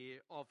fear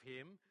of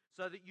him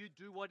so that you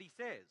do what he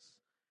says.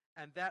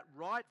 And that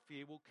right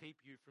fear will keep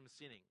you from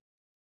sinning.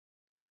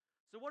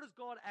 So what does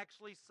God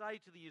actually say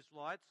to the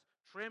Israelites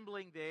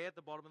trembling there at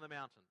the bottom of the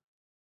mountain?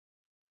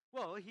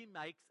 Well, he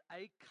makes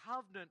a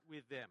covenant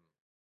with them.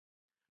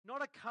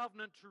 Not a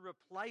covenant to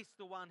replace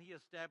the one he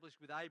established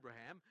with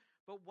Abraham,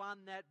 but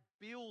one that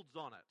builds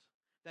on it,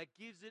 that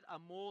gives it a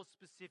more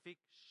specific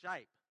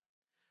shape.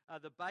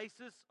 The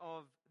basis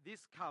of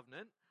this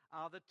covenant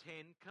are the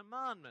 10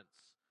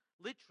 commandments,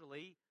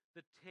 literally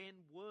the 10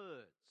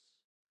 words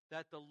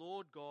that the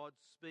Lord God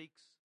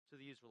speaks to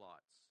the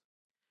Israelites.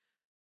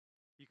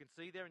 You can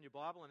see there in your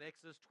Bible in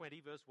Exodus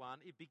 20 verse 1,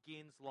 it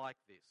begins like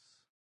this.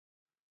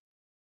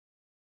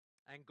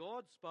 And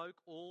God spoke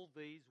all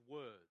these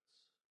words.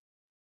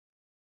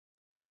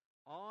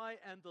 I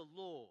am the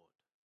Lord,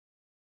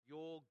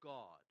 your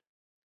God,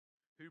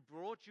 who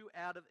brought you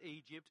out of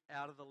Egypt,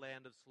 out of the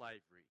land of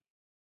slavery.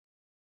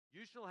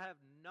 You shall have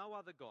no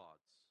other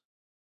gods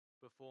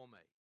before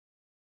me.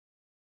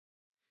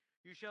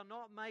 You shall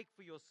not make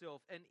for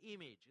yourself an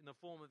image in the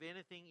form of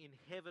anything in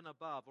heaven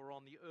above or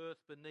on the earth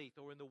beneath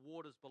or in the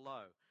waters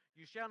below.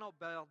 You shall not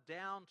bow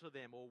down to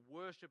them or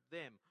worship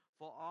them,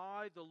 for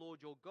I, the Lord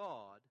your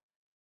God,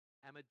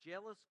 am a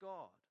jealous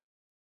God,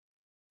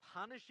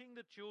 punishing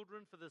the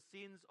children for the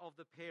sins of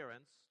the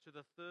parents to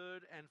the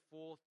 3rd and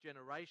 4th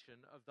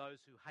generation of those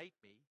who hate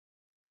me,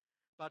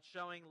 but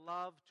showing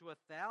love to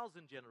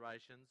 1,000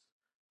 generations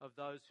of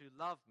those who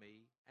love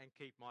me and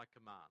keep my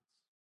commands.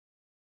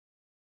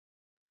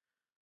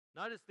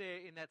 Notice there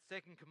in that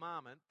second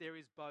commandment, there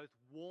is both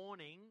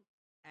warning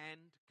and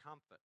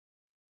comfort.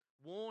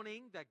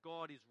 Warning that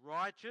God is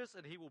righteous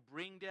and he will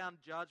bring down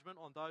judgment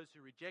on those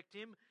who reject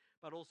him,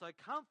 but also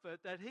comfort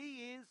that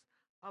he is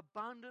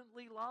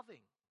abundantly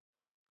loving,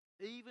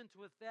 even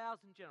to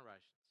 1,000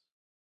 generations.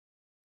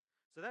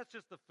 So that's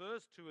just the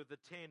first 2 of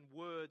the 10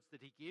 words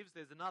that he gives.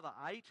 There's another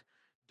 8.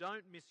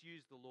 Don't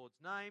misuse the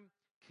Lord's name.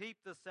 Keep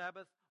the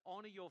Sabbath.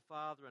 Honor your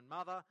father and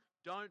mother.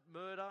 Don't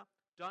murder.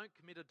 Don't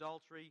commit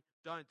adultery.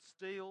 Don't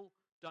steal.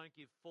 Don't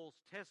give false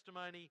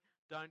testimony.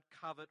 Don't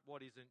covet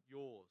what isn't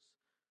yours.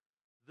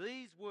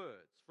 These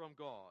words from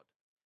God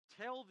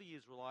tell the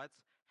Israelites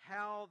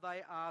how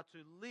they are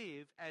to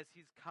live as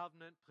his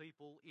covenant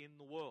people in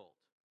the world.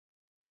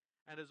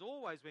 And as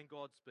always when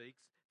God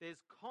speaks,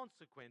 there's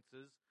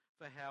consequences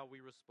for how we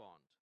respond.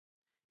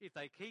 If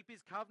they keep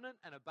his covenant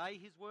and obey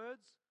his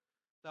words,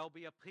 they'll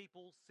be a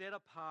people set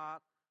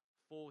apart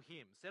for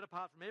him, set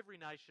apart from every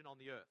nation on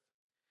the earth.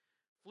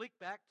 Flick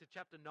back to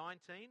chapter 19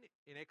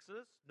 in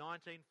Exodus,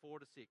 19:4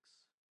 to 6.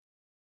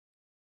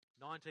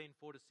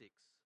 19:4 to 6.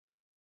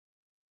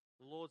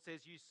 The Lord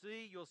says, you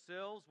see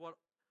yourselves what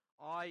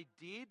I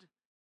did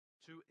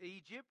to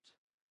Egypt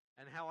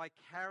and how I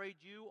carried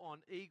you on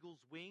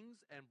eagle's wings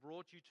and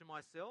brought you to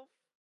myself.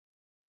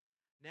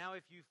 Now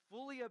if you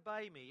fully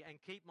obey me and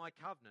keep my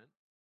covenant,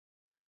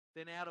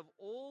 then out of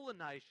all the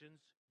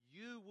nations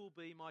you will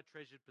be my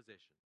treasured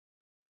possession.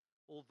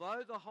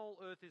 Although the whole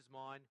earth is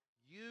mine,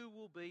 you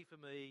will be for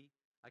me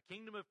a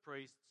kingdom of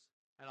priests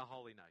and a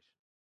holy nation.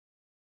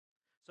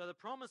 So the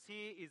promise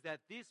here is that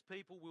this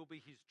people will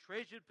be his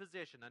treasured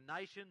possession, a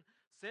nation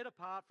set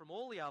apart from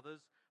all the others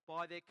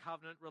by their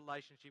covenant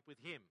relationship with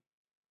him.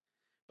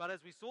 But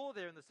as we saw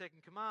there in the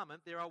second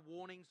commandment, there are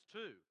warnings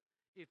too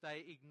if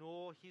they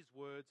ignore his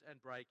words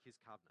and break his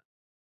covenant.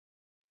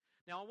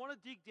 Now I want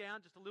to dig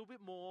down just a little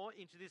bit more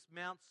into this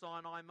Mount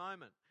Sinai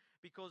moment,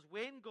 because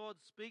when God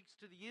speaks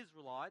to the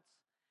Israelites,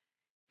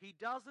 he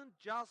doesn't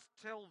just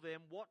tell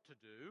them what to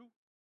do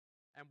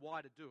and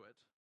why to do it.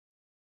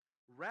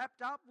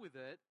 Wrapped up with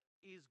it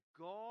is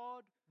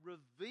God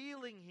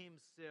revealing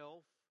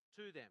himself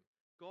to them.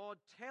 God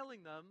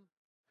telling them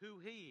who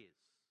he is.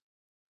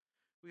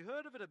 We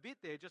heard of it a bit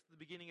there just at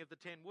the beginning of the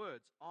 10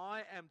 words.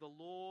 I am the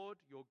Lord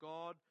your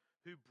God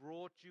who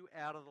brought you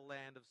out of the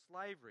land of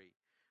slavery.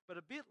 But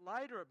a bit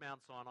later at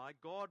Mount Sinai,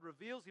 God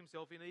reveals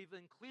himself in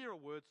even clearer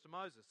words to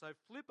Moses. So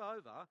flip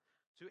over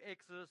to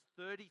Exodus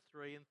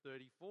 33 and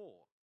 34.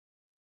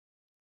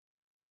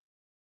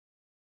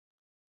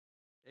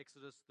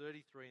 Exodus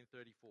 33 and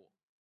 34.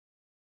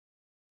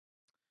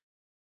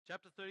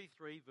 Chapter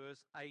 33,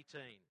 verse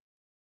 18.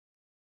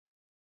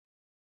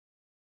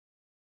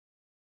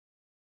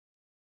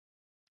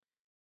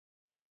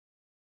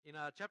 In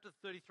chapter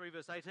 33,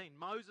 verse 18,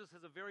 Moses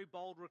has a very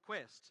bold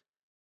request.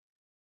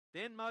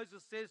 Then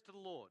Moses says to the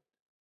Lord,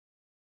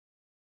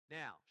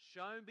 "Now,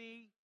 show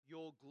me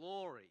your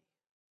glory."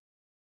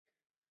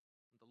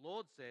 And the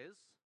Lord says,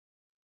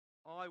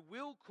 "I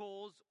will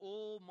cause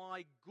all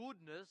my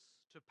goodness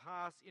to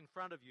pass in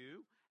front of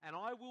you, and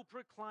I will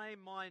proclaim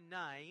my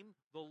name,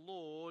 the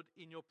Lord,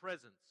 in your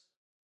presence.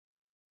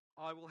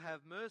 I will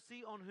have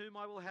mercy on whom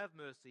I will have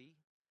mercy,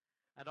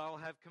 and I will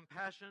have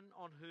compassion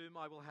on whom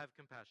I will have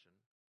compassion.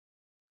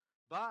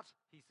 But,"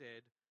 he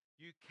said,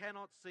 "you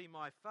cannot see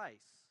my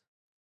face,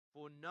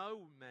 for no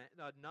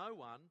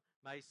one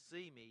may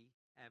see me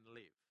and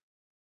live."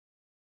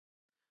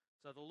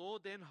 So the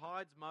Lord then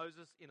hides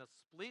Moses in a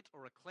split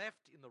or a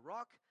cleft in the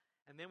rock,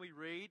 and then we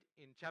read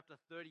in chapter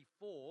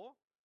 34,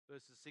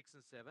 verses 6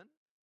 and 7,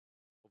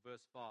 or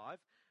verse 5,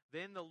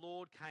 "Then the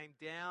Lord came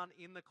down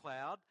in the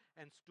cloud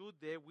and stood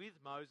there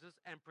with Moses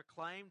and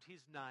proclaimed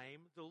his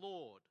name, the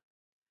Lord.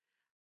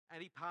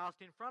 And he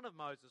passed in front of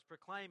Moses,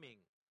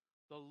 proclaiming,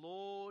 the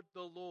Lord,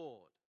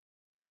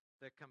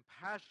 the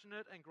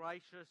compassionate and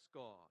gracious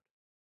God,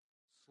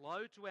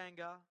 slow to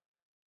anger,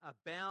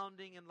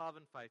 abounding in love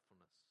and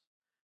faithfulness,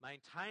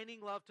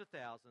 maintaining love to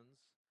thousands,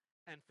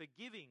 and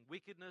forgiving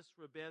wickedness,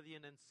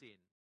 rebellion, and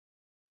sin.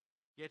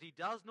 Yet he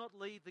does not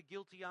leave the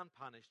guilty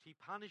unpunished. He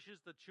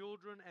punishes the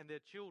children and their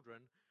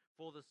children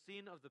for the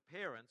sin of the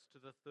parents to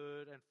the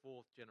third and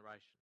fourth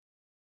generation."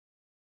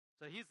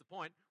 So here's the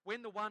point.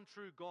 When the one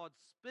true God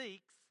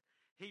speaks,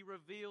 he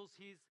reveals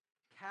his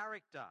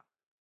character.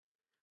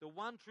 The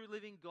one true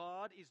living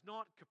God is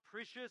not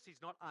capricious,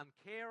 he's not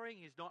uncaring,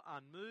 he's not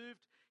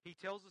unmoved. He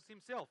tells us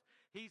himself.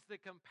 He's the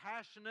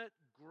compassionate,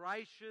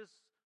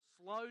 gracious,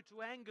 slow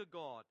to anger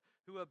God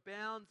who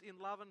abounds in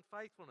love and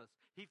faithfulness.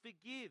 He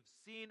forgives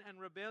sin and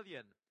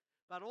rebellion,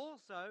 but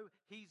also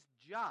he's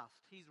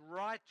just, he's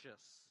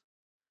righteous.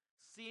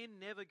 Sin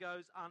never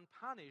goes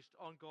unpunished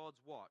on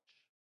God's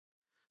watch.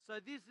 So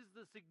this is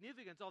the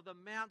significance of the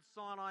Mount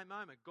Sinai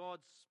moment.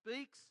 God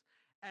speaks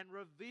and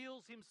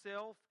reveals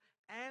himself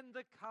and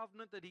the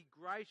covenant that he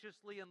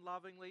graciously and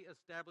lovingly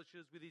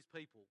establishes with his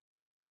people,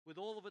 with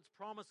all of its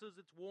promises,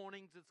 its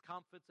warnings, its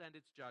comforts, and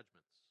its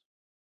judgments.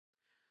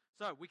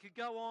 So we could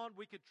go on,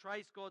 we could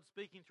trace God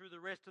speaking through the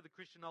rest of the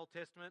Christian Old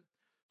Testament,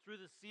 through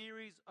the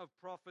series of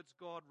prophets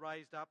God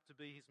raised up to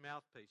be his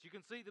mouthpiece. You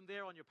can see them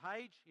there on your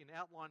page, in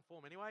outline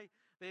form anyway.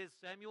 There's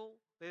Samuel,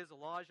 there's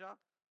Elijah,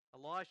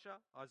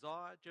 Elisha,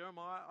 Isaiah,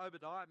 Jeremiah,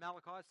 Obadiah,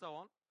 Malachi, so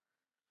on,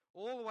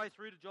 all the way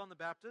through to John the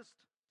Baptist,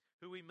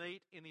 who we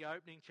meet in the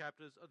opening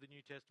chapters of the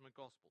New Testament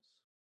Gospels.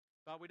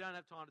 But we don't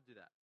have time to do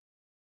that.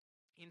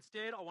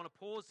 Instead, I want to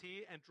pause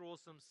here and draw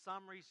some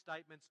summary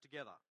statements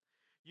together.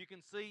 You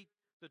can see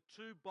the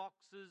two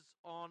boxes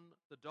on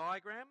the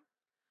diagram,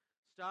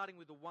 starting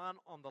with the one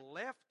on the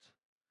left,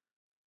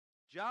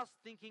 just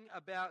thinking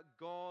about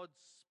God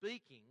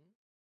speaking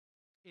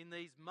in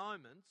these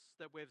moments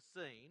that we've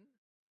seen.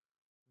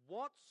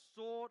 What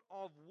sort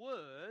of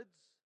words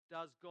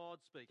does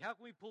God speak? How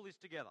can we pull this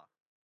together?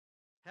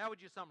 How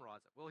would you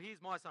summarize it? Well,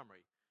 here's my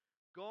summary.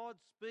 God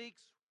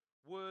speaks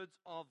words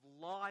of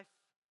life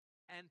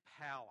and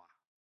power.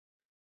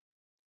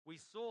 We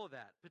saw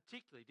that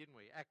particularly, didn't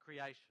we, at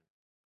creation.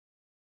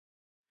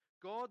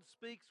 God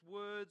speaks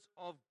words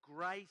of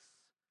grace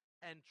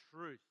and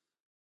truth.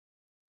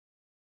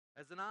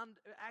 As an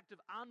act of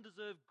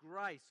undeserved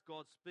grace,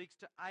 God speaks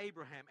to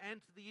Abraham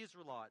and to the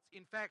Israelites.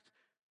 In fact,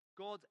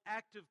 God's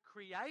act of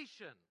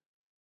creation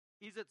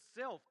is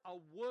itself a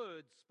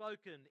word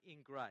spoken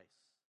in grace.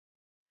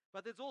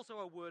 But there's also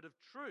a word of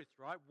truth,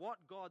 right?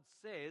 What God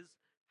says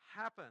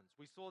happens.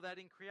 We saw that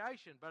in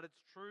creation, but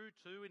it's true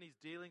too in his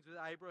dealings with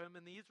Abraham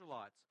and the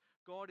Israelites.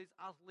 God is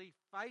utterly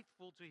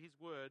faithful to his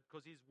word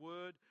because his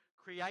word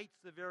creates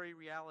the very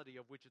reality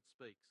of which it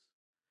speaks.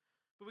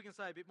 But we can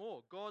say a bit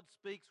more. God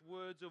speaks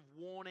words of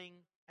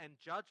warning and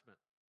judgment.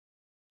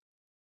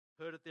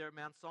 Heard it there at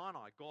Mount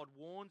Sinai. God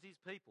warns his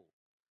people.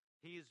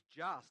 He is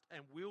just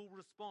and will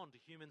respond to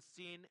human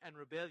sin and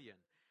rebellion.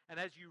 And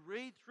as you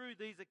read through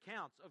these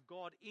accounts of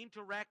God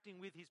interacting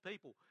with his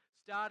people,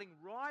 starting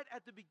right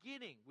at the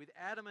beginning with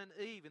Adam and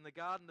Eve in the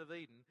Garden of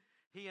Eden,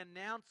 he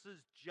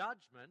announces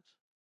judgment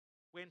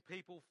when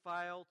people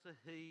fail to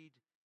heed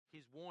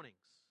his warnings.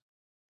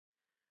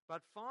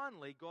 But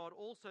finally, God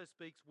also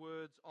speaks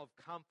words of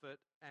comfort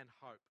and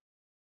hope.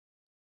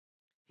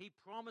 He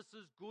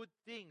promises good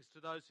things to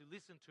those who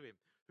listen to him,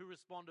 who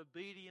respond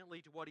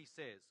obediently to what he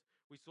says.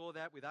 We saw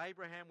that with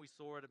Abraham, we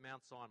saw it at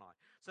Mount Sinai.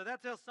 So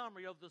that's our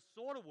summary of the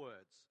sort of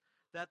words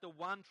that the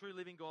one true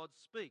living God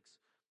speaks.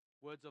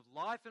 Words of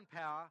life and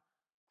power,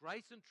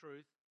 grace and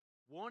truth,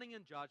 warning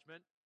and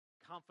judgment,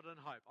 comfort and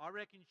hope. I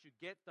reckon you should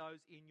get those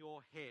in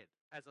your head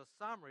as a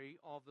summary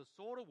of the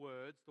sort of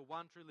words the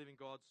one true living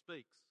God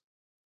speaks.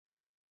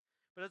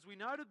 But as we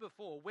noted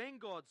before, when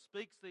God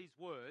speaks these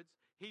words,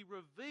 he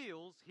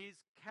reveals his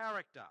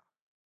character.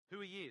 who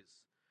he is.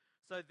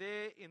 So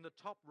there in the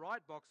top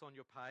right box on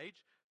your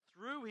page,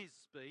 through his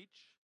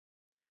speech,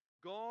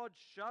 God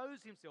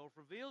shows himself,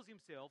 reveals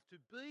himself to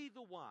be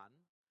the one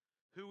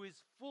who is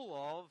full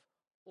of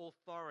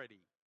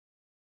authority.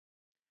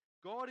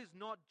 God is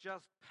not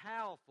just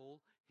powerful,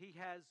 he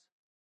has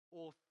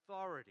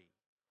authority.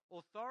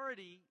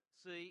 Authority,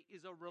 see,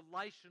 is a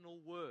relational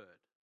word.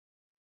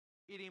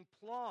 It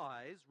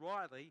implies,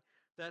 rightly,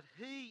 that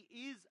he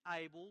is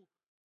able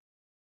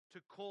to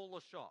call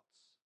the shots.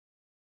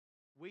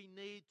 We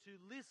need to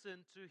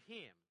listen to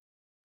him.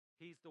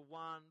 He's the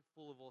one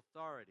full of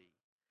authority.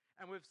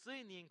 And we've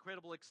seen the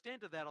incredible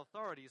extent of that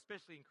authority,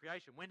 especially in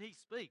creation. When he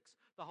speaks,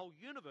 the whole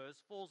universe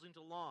falls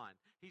into line.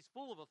 He's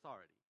full of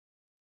authority.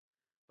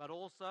 But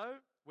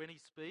also, when he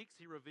speaks,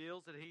 he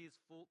reveals that he is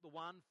the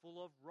one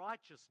full of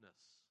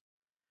righteousness.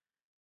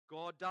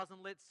 God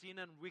doesn't let sin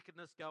and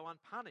wickedness go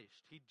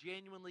unpunished. He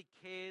genuinely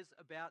cares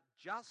about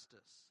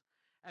justice.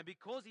 And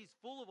because he's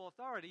full of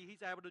authority,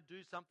 he's able to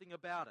do something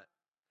about it.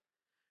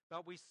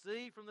 But we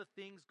see from the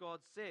things God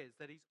says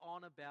that he's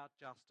on about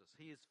justice.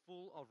 He is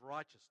full of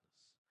righteousness.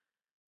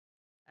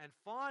 And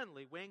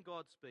finally, when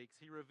God speaks,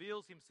 he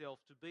reveals himself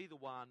to be the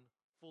one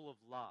full of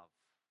love.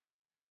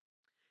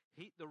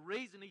 The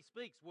reason he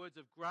speaks words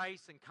of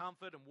grace and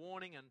comfort and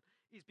warning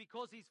is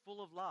because he's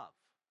full of love.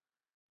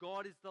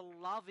 God is the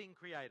loving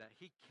creator.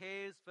 He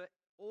cares for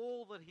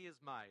all that he has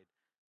made.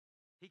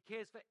 He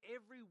cares for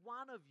every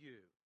one of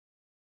you.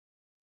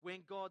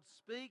 When God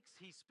speaks,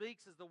 he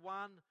speaks as the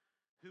one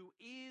who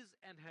is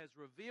and has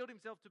revealed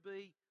himself to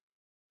be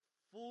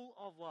full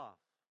of love.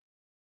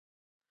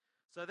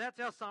 So that's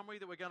our summary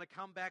that we're going to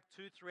come back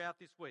to throughout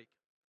this week.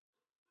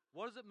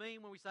 What does it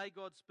mean when we say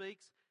God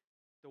speaks?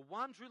 The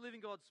one true living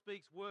God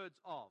speaks words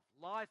of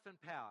life and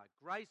power,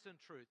 grace and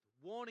truth,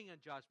 warning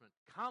and judgment,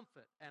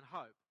 comfort and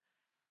hope.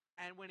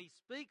 And when he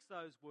speaks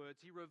those words,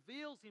 he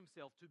reveals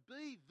himself to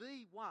be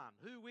the one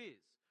who is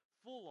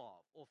full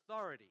of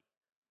authority,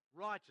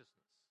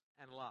 righteousness,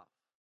 and love.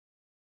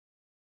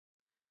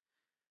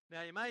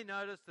 Now, you may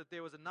notice that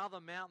there was another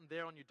mountain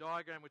there on your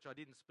diagram which I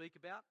didn't speak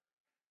about.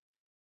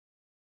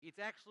 It's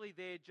actually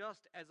there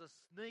just as a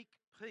sneak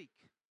peek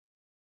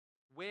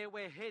where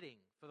we're heading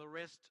for the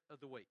rest of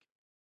the week.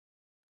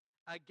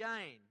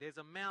 Again, there's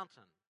a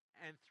mountain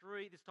and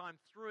this time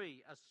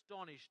three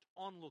astonished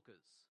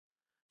onlookers.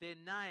 Their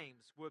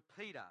names were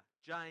Peter,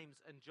 James,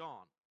 and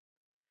John.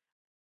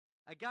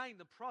 Again,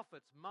 the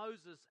prophets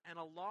Moses and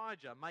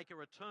Elijah make a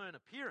return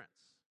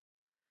appearance.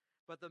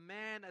 But the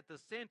man at the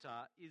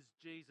center is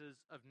Jesus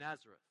of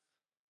Nazareth.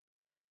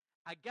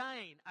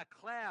 Again, a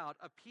cloud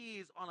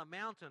appears on a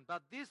mountain,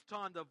 but this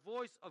time the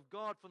voice of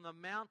God from the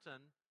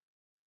mountain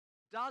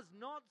does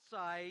not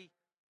say,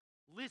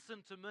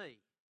 "Listen to me."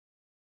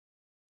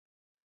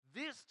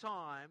 This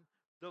time,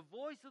 the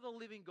voice of the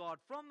living God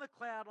from the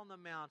cloud on the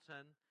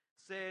mountain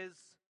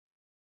says,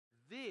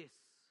 "This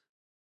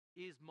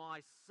is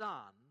my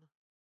Son,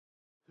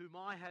 whom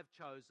I have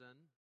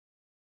chosen.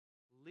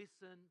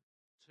 Listen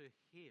to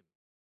him."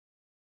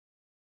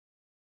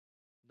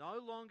 No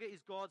longer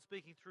is God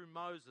speaking through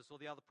Moses or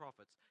the other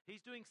prophets.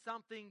 He's doing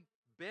something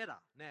better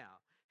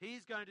now.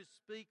 He's going to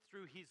speak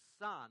through his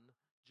Son,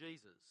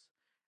 Jesus.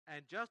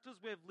 And just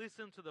as we've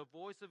listened to the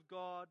voice of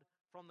God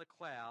from the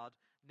cloud,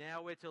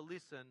 now we're to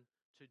listen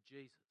to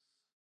Jesus.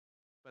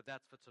 But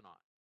that's for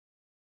tonight.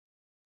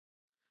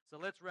 So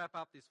let's wrap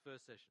up this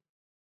first session.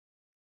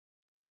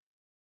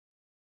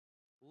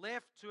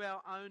 Left to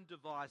our own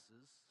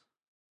devices,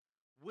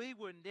 we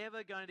were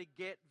never going to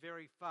get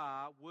very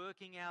far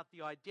working out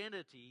the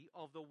identity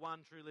of the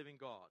one true living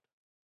God.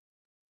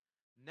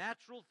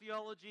 Natural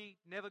theology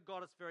never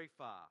got us very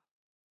far.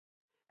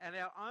 And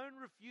our own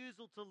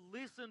refusal to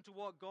listen to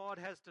what God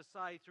has to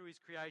say through his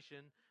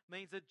creation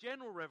means that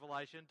general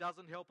revelation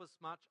doesn't help us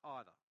much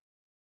either.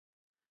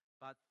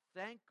 But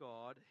thank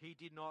God he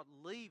did not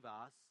leave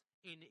us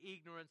in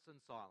ignorance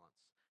and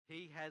silence.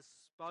 He has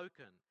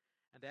spoken.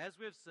 And as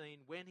we've seen,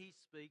 when he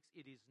speaks,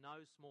 it is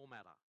no small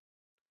matter.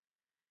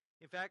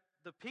 In fact,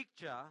 the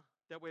picture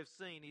that we've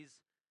seen is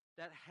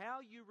that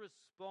how you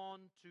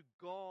respond to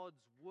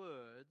God's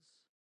words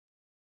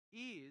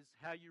is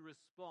how you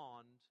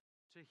respond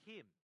to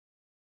him.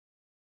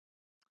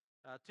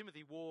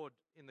 Timothy Ward,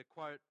 in the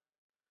quote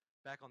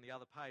back on the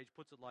other page,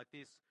 puts it like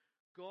this: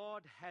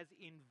 God has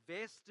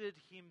invested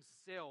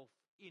himself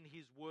in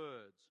his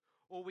words.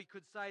 Or we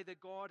could say that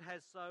God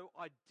has so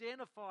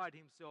identified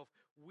himself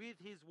with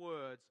his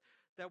words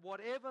that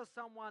whatever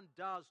someone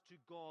does to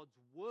God's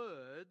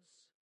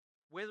words,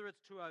 whether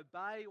it's to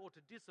obey or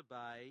to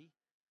disobey,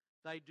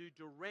 they do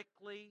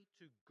directly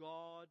to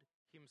God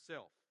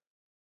himself.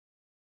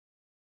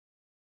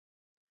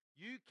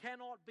 You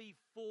cannot be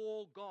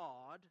for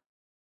God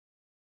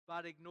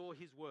but ignore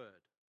his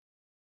word.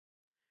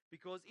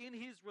 Because in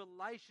his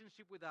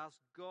relationship with us,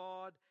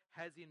 God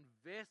has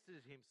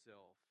invested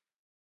himself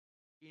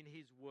in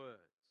his words.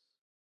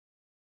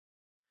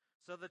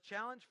 So the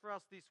challenge for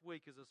us this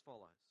week is as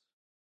follows.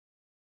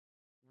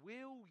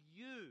 Will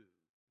you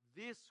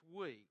this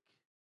week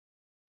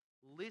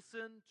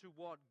listen to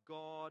what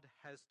God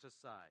has to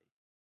say?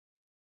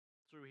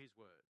 through his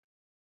word?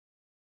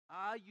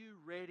 Are you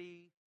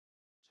ready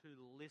to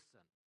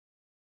listen?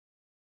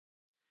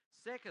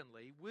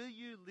 Secondly, will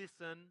you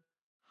listen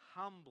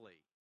humbly?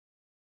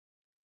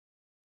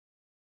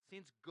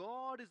 Since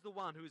God is the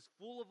one who is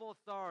full of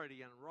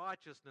authority and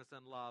righteousness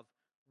and love,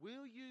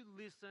 will you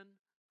listen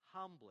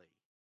humbly?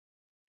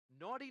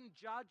 Not in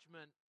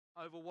judgment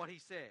over what he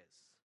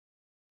says,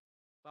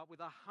 but with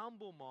a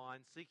humble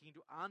mind seeking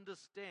to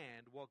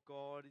understand what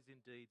God is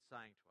indeed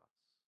saying to us.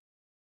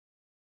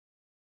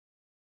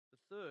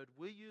 The third,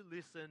 will you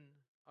listen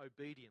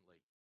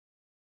obediently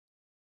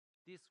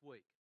this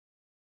week?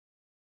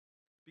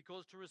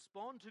 Because to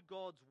respond to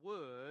God's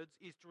words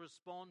is to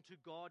respond to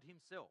God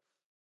himself.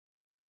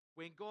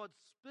 When God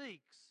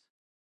speaks,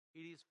 it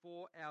is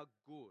for our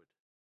good.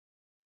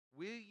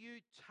 Will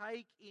you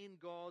take in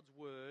God's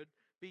word,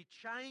 be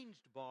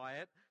changed by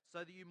it, so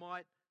that you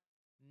might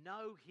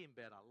know him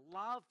better,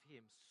 love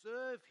him,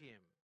 serve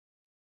him,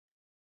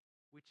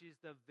 which is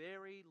the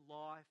very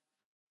life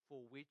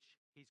for which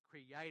he's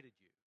created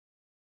you?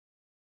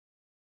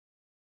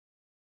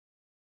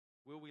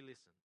 Will we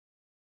listen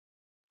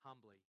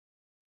humbly,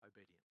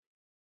 obediently?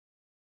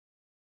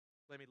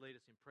 Let me lead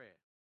us in prayer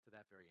to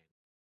that very end.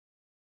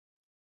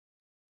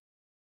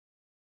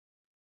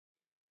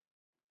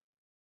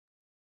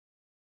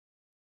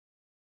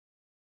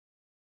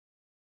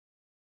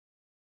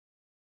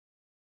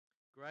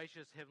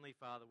 Gracious Heavenly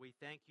Father, we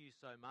thank you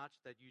so much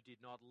that you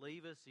did not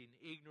leave us in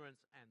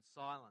ignorance and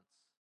silence,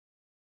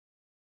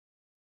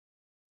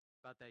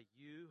 but that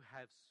you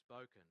have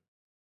spoken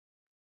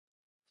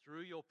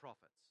through your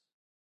prophets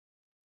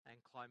and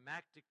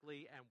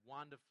climactically and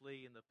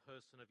wonderfully in the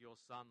person of your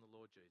Son, the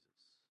Lord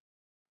Jesus.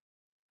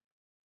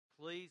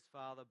 Please,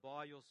 Father,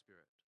 by your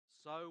Spirit,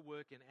 so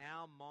work in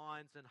our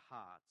minds and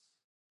hearts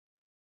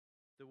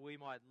that we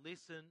might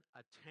listen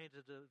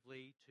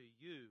attentively to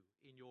you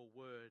in your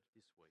word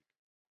this week,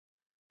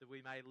 that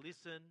we may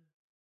listen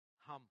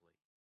humbly,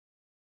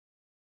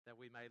 that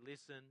we may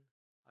listen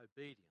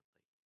obediently,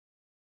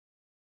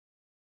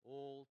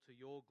 all to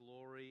your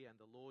glory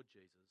and the Lord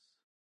Jesus,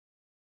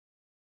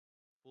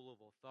 full of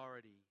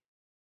authority,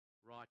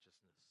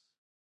 righteousness,